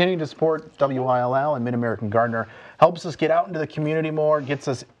willgive.org. Continuing to support WILL and Mid-American Gardener helps us get out into the community more, gets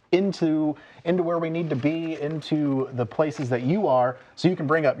us into where we need to be, into the places that you are, so you can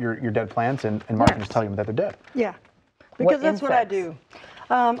bring up your dead plants and Mark can just tell you that they're dead. Yeah, because that's what I insects? do.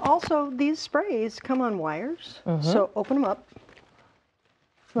 Also, these sprays come on wires, so open them up.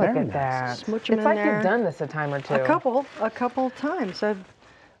 Look Very at nice. that. Smooch 'em It's in like there. you've done this a time or two. A couple times.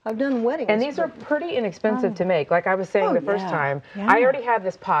 I've done weddings. And these are but- pretty inexpensive to make. Like I was saying Oh, the first yeah. time, Yeah. I already had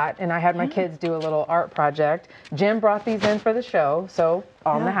this pot and I had my kids do a little art project. Jim brought these in for the show, so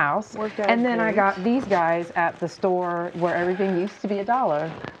on the Yeah, house. worked out And then I great. got these guys at the store where everything used to be $1.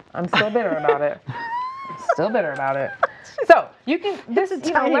 I'm still bitter about it. Still bitter about it. So you can this a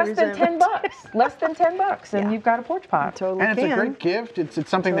you know tiny less than resentment. $10, less than $10, and Yeah. you've got a porch pot. Totally And it's can. a great gift. It's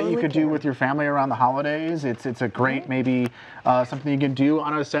something that you Totally could do can. with your family around the holidays. It's a great maybe something you can do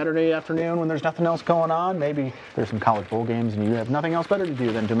on a Saturday afternoon when there's nothing else going on. Maybe there's some college bowl games and you have nothing else better to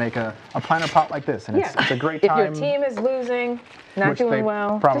do than to make a planter pot like this. And it's a great If time. your team is losing, not which they doing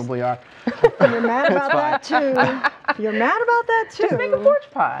well, probably are. You're mad about that too. You're mad about that too. just make a porch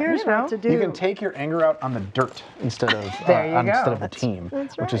pot. Here's you know? what to do. You can take your anger out on the dirt instead of There you go. instead of the team,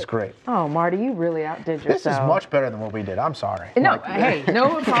 that's which is right. great. Oh, Marty, you really outdid yourself. This is much better than what we did. I'm sorry. No, Like, hey,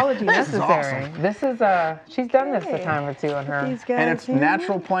 no apology This is necessary. awesome. This is she's done this a Hey, time or two on her. These guys And it's here.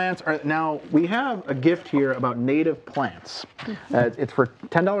 natural plants. Now, we have a gift here about native plants. It's for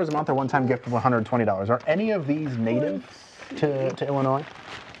 $10 a month or one-time gift of $120. Are any of these native to Illinois?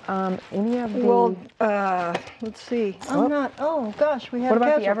 Any of the Well, let's see. I'm not. Oh gosh, we have what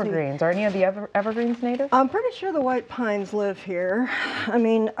about the casualty. evergreens? Are any of the evergreens native? I'm pretty sure the white pines live here. I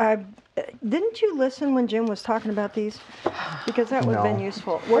mean, didn't you listen when Jim was talking about these? Because that would have been No.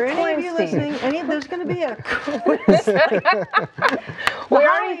 useful. Were any of claims, you Steve? listening? There's going to be a quiz. We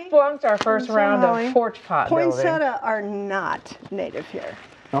already flunked our first round Holly. of porch pot building. Poinsettia are not native here.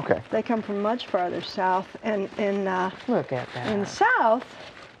 Okay. They come from much farther south, and in Look at in the that. south,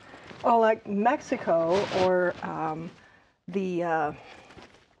 like Mexico or the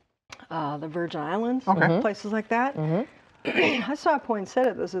Virgin Islands, places like that. I saw a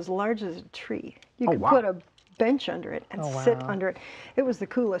poinsettia that was as large as a tree. You Oh, could wow. put a bench under it and sit under it. It was the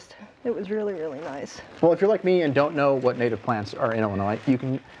coolest. It was really, really nice. Well, if you're like me and don't know what native plants are in Illinois, you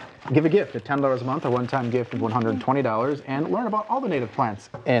can give a gift at $10 a month, a one-time gift of $120, and learn about all the native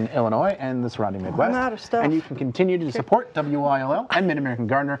plants in Illinois and the surrounding Midwest. I'm out of stuff. And you can continue to support WILL and Mid-American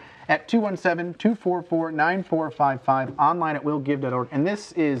Gardener at 217-244-9455, online at willgive.org. And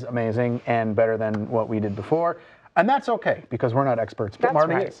this is amazing and better than what we did before. And that's okay, because we're not experts, but That's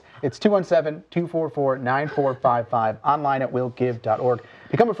Marty right. is. It's 217-244-9455, online at willgive.org.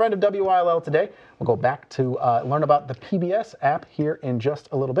 Become a friend of WILL today. We'll go back to learn about the PBS app here in just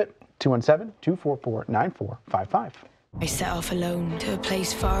a little bit. 217-244-9455. I set off alone to a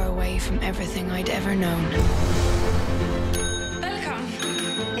place far away from everything I'd ever known.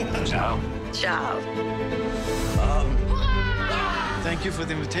 Welcome. Ciao. Ciao. Thank you for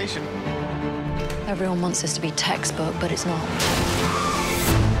the invitation. Everyone wants this to be textbook, but it's not.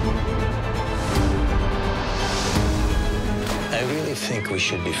 I really think we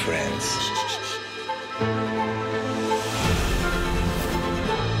should be friends.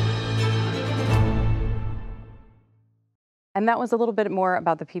 And that was a little bit more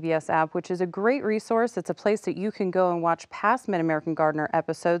about the PBS app, which is a great resource. It's a place that you can go and watch past Mid-American Gardener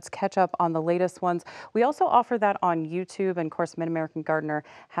episodes, catch up on the latest ones. We also offer that on YouTube, and of course, Mid-American Gardener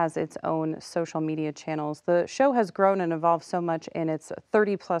has its own social media channels. The show has grown and evolved so much in its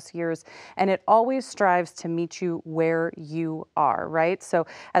 30+ years, and it always strives to meet you where you are, right? So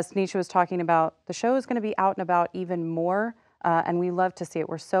as Tanisha was talking about, the show is going to be out and about even more. And we love to see it.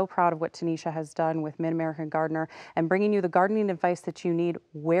 We're so proud of what Tanisha has done with Mid-American Gardener and bringing you the gardening advice that you need,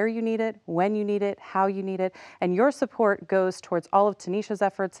 where you need it, when you need it, how you need it. And your support goes towards all of Tanisha's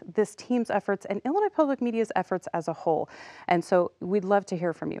efforts, this team's efforts, and Illinois Public Media's efforts as a whole. And so we'd love to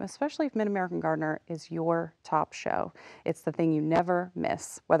hear from you, especially if Mid-American Gardener is your top show. It's the thing you never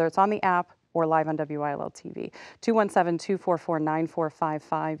miss, whether it's on the app or live on WILL TV.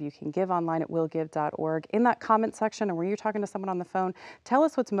 217-244-9455. You can give online at willgive.org. In that comment section, or when you're talking to someone on the phone, tell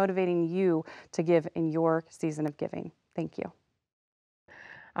us what's motivating you to give in your season of giving. Thank you.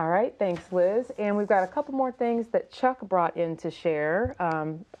 All right, thanks, Liz. And we've got a couple more things that Chuck brought in to share,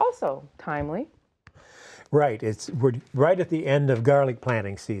 also timely. Right, we're right at the end of garlic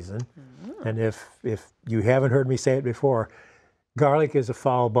planting season, and if you haven't heard me say it before, garlic is a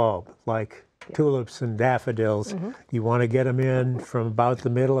fall bulb, like tulips and daffodils. You want to get them in from about the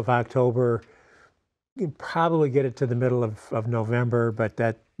middle of October. You can probably get it to the middle of November, but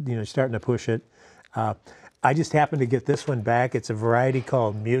that, starting to push it. I just happened to get this one back. It's a variety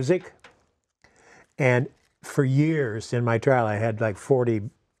called Music. And for years in my trial, I had like 40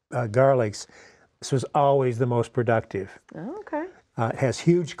 garlics. This was always the most productive. Oh, okay. It has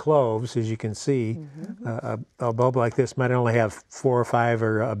huge cloves, as you can see. A bulb like this might only have 4 or 5,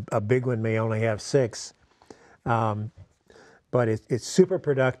 or a big one may only have 6. But it's super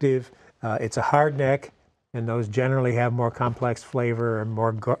productive. It's a hard neck, and those generally have more complex flavor and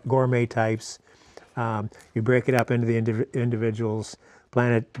more gourmet types. You break it up into the individuals,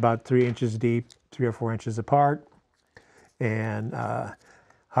 plant it about 3 inches deep, 3 or 4 inches apart, and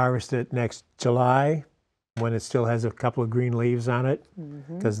harvest it next July, when it still has a couple of green leaves on it,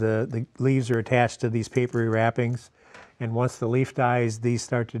 because the leaves are attached to these papery wrappings. And once the leaf dies, these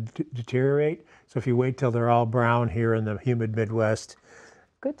start to deteriorate. So if you wait till they're all brown here in the humid Midwest,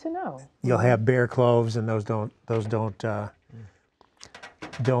 good to know. You'll have bare cloves, and those don't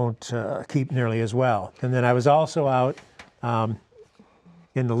keep nearly as well. And then I was also out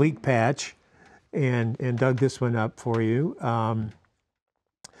in the leek patch and dug this one up for you.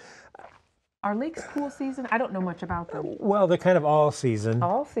 Are leeks cool season? I don't know much about them. Well, they're kind of all season.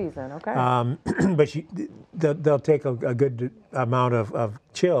 All season, okay. But they'll take a good amount of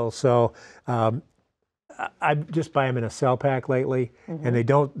chill. So I just buy them in a cell pack lately, and they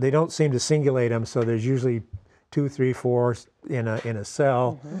don't seem to singulate them. So there's usually 2, 3, 4 in a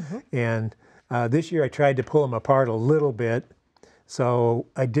cell. And this year I tried to pull them apart a little bit, so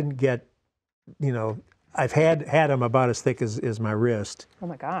I didn't get, I've had them about as thick as my wrist. Oh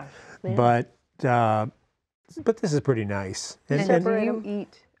my gosh. But this is pretty nice. And do you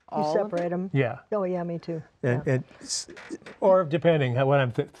eat all You separate them? Yeah. Oh, yeah, me too. Or depending on what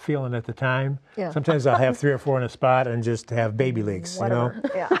I'm feeling at the time. Yeah. Sometimes I'll have 3 or 4 in a spot and just have baby leeks, Whatever.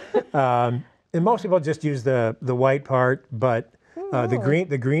 Yeah. And most people just use the white part, but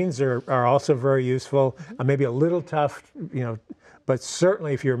the greens are also very useful. Maybe a little tough, but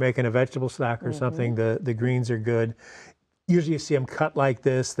certainly if you're making a vegetable stock or something, the greens are good. Usually you see them cut like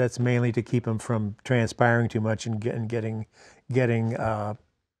this. That's mainly to keep them from transpiring too much and getting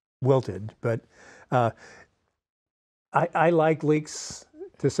wilted. But I like leeks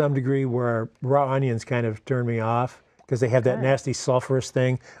to some degree where raw onions kind of turn me off because they have that nasty sulfurous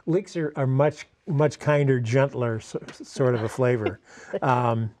thing. Leeks are much kinder, gentler sort of a flavor.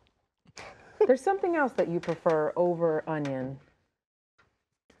 There's something else that you prefer over onion.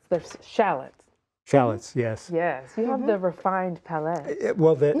 There's shallots. Shallots, yes. Yes, you have the refined palate.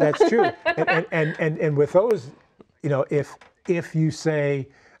 Well, that's true. And with those, you know, if you say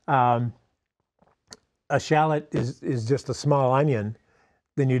a shallot is just a small onion,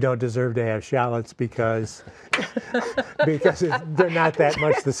 then you don't deserve to have shallots because they're not that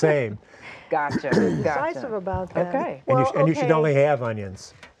much the same. Gotcha. Decisive about that. Okay. And you should only have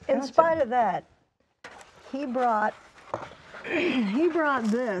onions. In spite of that, he brought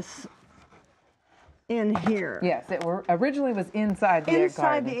this in here. Yes, it originally was inside the egg carton.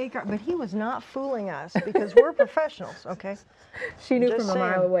 Inside the egg carton, but he was not fooling us because we're professionals, okay? She knew Just from a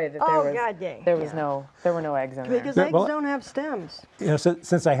mile saying. away that there were no eggs in there. Because eggs don't have stems. You know,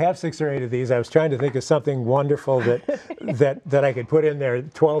 since I have 6 or 8 of these, I was trying to think of something wonderful that I could put in there,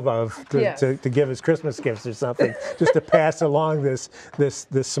 12 of, to give as Christmas gifts or something, just to pass along this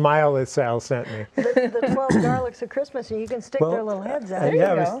smile that Sal sent me. The 12 garlics of Christmas, and you can stick their little heads out. There you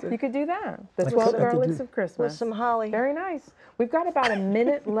go. You could do that. The 12 garlics of Christmas. With some holly. Very nice. We've got about a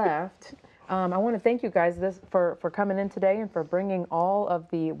minute left. I want to thank you guys for coming in today and for bringing all of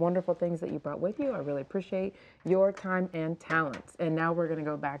the wonderful things that you brought with you. I really appreciate your time and talents. And now we're going to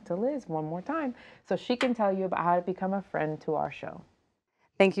go back to Liz one more time so she can tell you about how to become a friend to our show.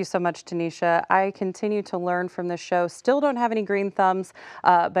 Thank you so much, Tanisha. I continue to learn from this show. Still don't have any green thumbs,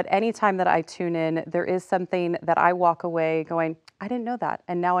 but anytime that I tune in, there is something that I walk away going, I didn't know that,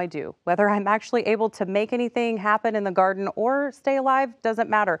 and now I do. Whether I'm actually able to make anything happen in the garden or stay alive doesn't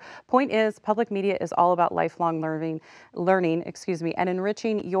matter. Point is, public media is all about lifelong learning, and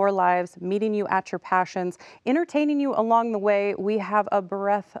enriching your lives, meeting you at your passions, entertaining you along the way. We have a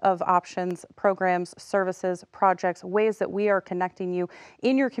breadth of options, programs, services, projects, ways that we are connecting you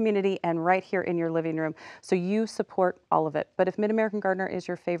in your community and right here in your living room. So you support all of it. But if Mid-American Gardener is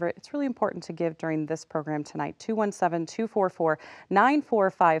your favorite, it's really important to give during this program tonight.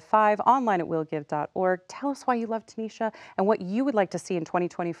 217-244-9455, online at willgive.org. Tell us why you love Tanisha and what you would like to see in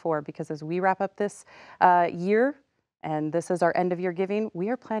 2024, because as we wrap up this year, and this is our end of year giving, we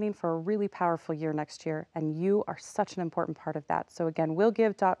are planning for a really powerful year next year, and you are such an important part of that. So again,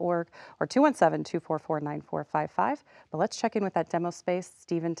 willgive.org or 217-244-9455. But let's check in with that demo space.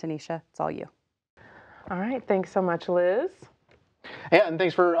 Stephen, Tanisha, it's all you. All right, thanks so much, Liz. Yeah, and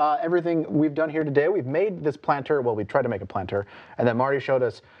thanks for everything we've done here today. We've made this planter, well, we tried to make a planter, and then Marty showed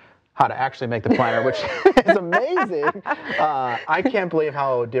us how to actually make the planter, which is amazing. I can't believe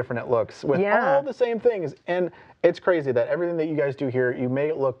how different it looks with all the same things. And it's crazy that everything that you guys do here, you make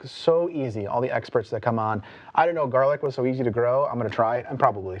it look so easy, all the experts that come on. I didn't know garlic was so easy to grow. I'm going to try it and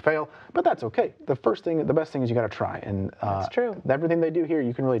probably fail, but that's okay. The best thing is you got to try. And that's true. Everything they do here,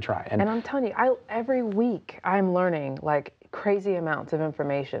 you can really try. And I'm telling you, every week I'm learning like crazy amounts of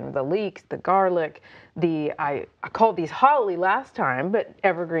information. The leeks, the garlic, I called these holly last time, but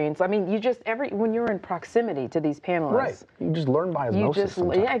evergreens. I mean, when you're in proximity to these panelists. Right. You just learn by osmosis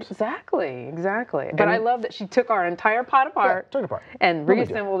sometimes. Yeah, exactly. But I love that she took our entire pot apart, and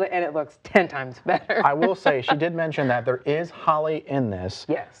reassembled it, and it looks 10 times better. I will say, she did mention that there is holly in this.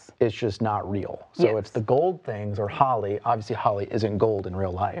 Yes. It's just not real. So it's the gold things or holly. Obviously, holly isn't gold in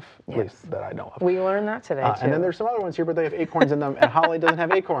real life, at least that I know of. We learned that today, too. And then there's some other ones here, but they have acorns in them, and holly doesn't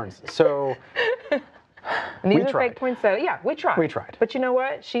have acorns. So and these are fake poinsettia. Yeah, we tried. We tried. But you know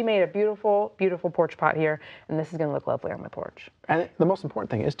what? She made a beautiful, beautiful porch pot here, and this is going to look lovely on my porch. And the most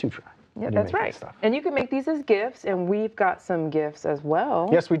important thing is to try. Yeah, that's right. And you can make these as gifts, and we've got some gifts as well.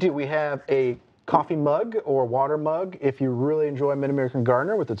 Yes, we do. We have a coffee mug or water mug if you really enjoy Mid-American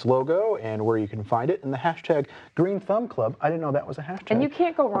Gardener with its logo and where you can find it, and the hashtag Green Thumb Club. I didn't know that was a hashtag. And you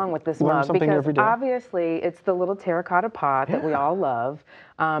can't go wrong with this mug because obviously it's the little terracotta pot that we all love.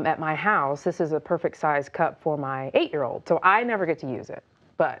 At my house, this is a perfect size cup for my 8-year-old, so I never get to use it,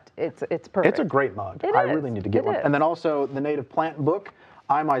 but it's perfect. It's a great mug. I really need to get one. And then also the native plant book.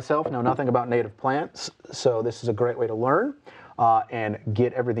 I myself know nothing about native plants, so this is a great way to learn and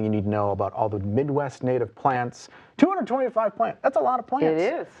get everything you need to know about all the Midwest native plants. 225 plants. That's a lot of plants.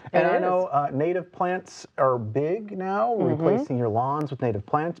 It is. And I know native plants are big now, replacing your lawns with native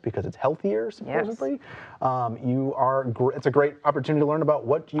plants because it's healthier, supposedly. It's a great opportunity to learn about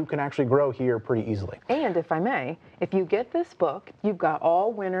what you can actually grow here pretty easily. And if I may, if you get this book, you've got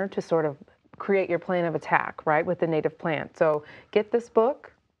all winter to sort of create your plan of attack, right, with the native plant. So get this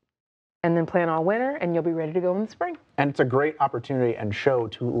book, and then plan all winter, and you'll be ready to go in the spring. And it's a great opportunity and show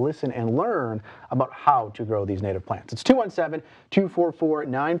to listen and learn about how to grow these native plants. It's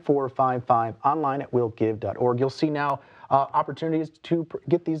 217-244-9455, online at willgive.org. You'll see now opportunities to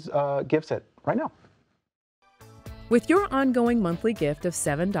get these gifts at right now. With your ongoing monthly gift of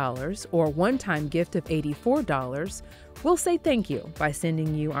 $7 or one-time gift of $84, we'll say thank you by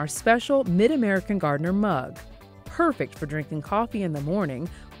sending you our special Mid-American Gardener mug, perfect for drinking coffee in the morning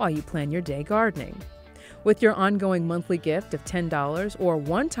while you plan your day gardening. With your ongoing monthly gift of $10 or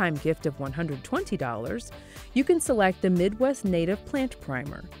one-time gift of $120, you can select the Midwest Native Plant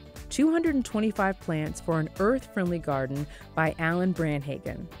Primer, 225 plants for an earth-friendly garden by Alan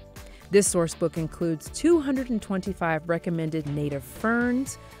Branhagen. This source book includes 225 recommended native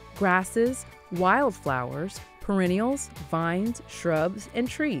ferns, grasses, wildflowers, perennials, vines, shrubs, and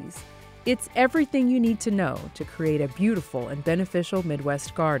trees. It's everything you need to know to create a beautiful and beneficial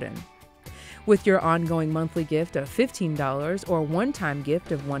Midwest garden. With your ongoing monthly gift of $15 or one-time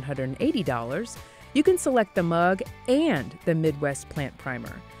gift of $180, you can select the mug and the Midwest Plant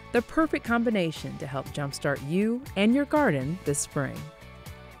Primer, the perfect combination to help jumpstart you and your garden this spring.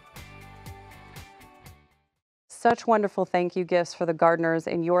 Such wonderful thank you gifts for the gardeners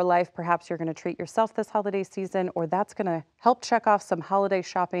in your life. Perhaps you're going to treat yourself this holiday season, or that's going to help check off some holiday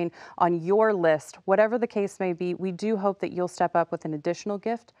shopping on your list. Whatever the case may be, we do hope that you'll step up with an additional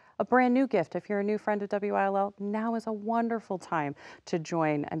gift, a brand new gift. If you're a new friend of WILL, now is a wonderful time to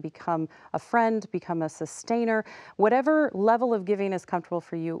join and become a friend, become a sustainer. Whatever level of giving is comfortable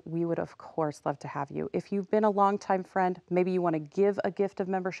for you, we would of course love to have you. If you've been a longtime friend, maybe you want to give a gift of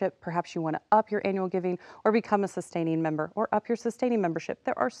membership, perhaps you want to up your annual giving or become a sustaining member or up your sustaining membership.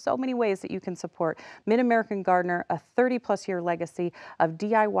 There are so many ways that you can support Mid-American Gardener, a 30+ year legacy of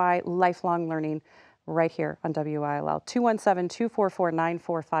DIY lifelong learning, right here on WILL.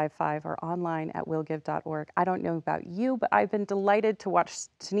 217-244-9455 or online at willgive.org. I don't know about you, but I've been delighted to watch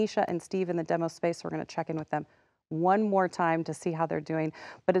Tanisha and Steve in the demo space. We're going to check in with them one more time to see how they're doing.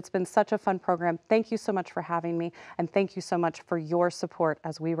 But it's been such a fun program. Thank you so much for having me, and thank you so much for your support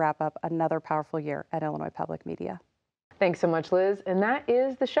as we wrap up another powerful year at Illinois Public Media. Thanks so much, Liz. And that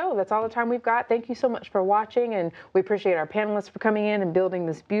is the show. That's all the time we've got. Thank you so much for watching, and we appreciate our panelists for coming in and building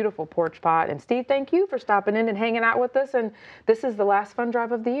this beautiful porch pot. And Steve, thank you for stopping in and hanging out with us. And this is the last fund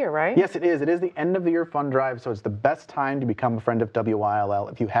drive of the year, right? Yes, it is. It is the end of the year fund drive, so it's the best time to become a friend of WILL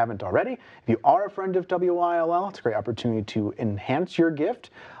if you haven't already. If you are a friend of WILL, it's a great opportunity to enhance your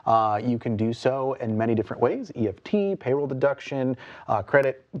gift. You can do so in many different ways: EFT, payroll deduction,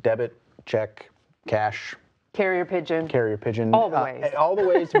 credit, debit, check, cash. Carrier pigeon. Carrier pigeon. All the ways. All the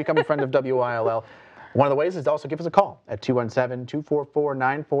ways to become a friend of WILL. One of the ways is to also give us a call at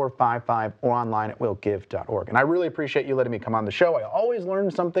 217-244-9455 or online at willgive.org. And I really appreciate you letting me come on the show. I always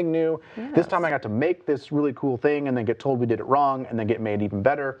learn something new. Yes. This time I got to make this really cool thing and then get told we did it wrong and then get made even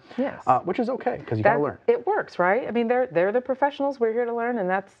better. Yes. Which is okay, because you got to learn. It works, right? I mean, they're the professionals. We're here to learn, and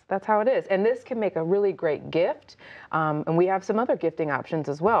that's how it is. And this can make a really great gift. And we have some other gifting options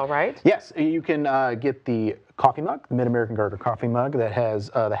as well, right? Yes, you can get the coffee mug, the Mid-American Gardener coffee mug that has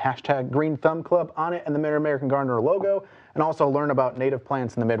the hashtag Green Thumb Club on it and the Mid-American Gardener logo, and also learn about native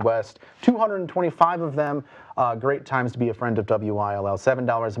plants in the Midwest. 225 of them. Great times to be a friend of WILL.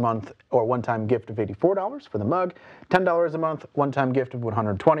 $7 a month or one-time gift of $84 for the mug, $10 a month, one-time gift of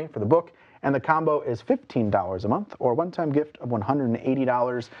 $120 for the book, and the combo is $15 a month or one-time gift of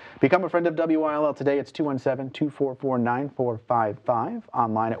 $180. Become a friend of WILL today. It's 217-244-9455,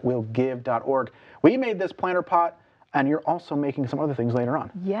 online at willgive.org. We made this planter pot, and you're also making some other things later on.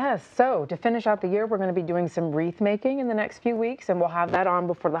 Yes, so to finish out the year, we're going to be doing some wreath making in the next few weeks, and we'll have that on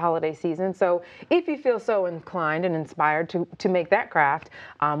before the holiday season. So if you feel so inclined and inspired to make that craft,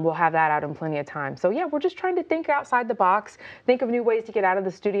 we'll have that out in plenty of time. So yeah, we're just trying to think outside the box, think of new ways to get out of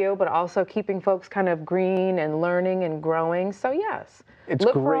the studio, but also keeping folks kind of green and learning and growing. So yes. It's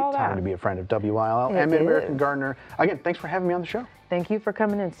a great time to be a friend of WILL and Mid-American Gardener. Again, thanks for having me on the show. Thank you for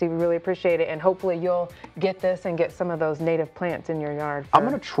coming in, Steve. We really appreciate it. And hopefully you'll get this and get some of those native plants in your yard I'm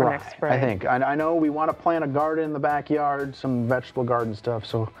going to try, I think. I know we want to plant a garden in the backyard, some vegetable garden stuff,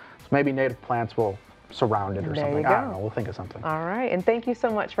 so maybe native plants will surround it or something. I don't know. We'll think of something. All right. And thank you so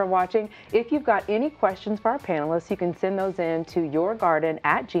much for watching. If you've got any questions for our panelists, you can send those in to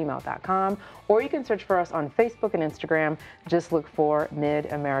yourgarden@gmail.com, or you can search for us on Facebook and Instagram. Just look for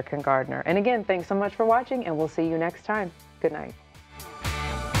Mid-American Gardener. And again, thanks so much for watching, and we'll see you next time. Good night.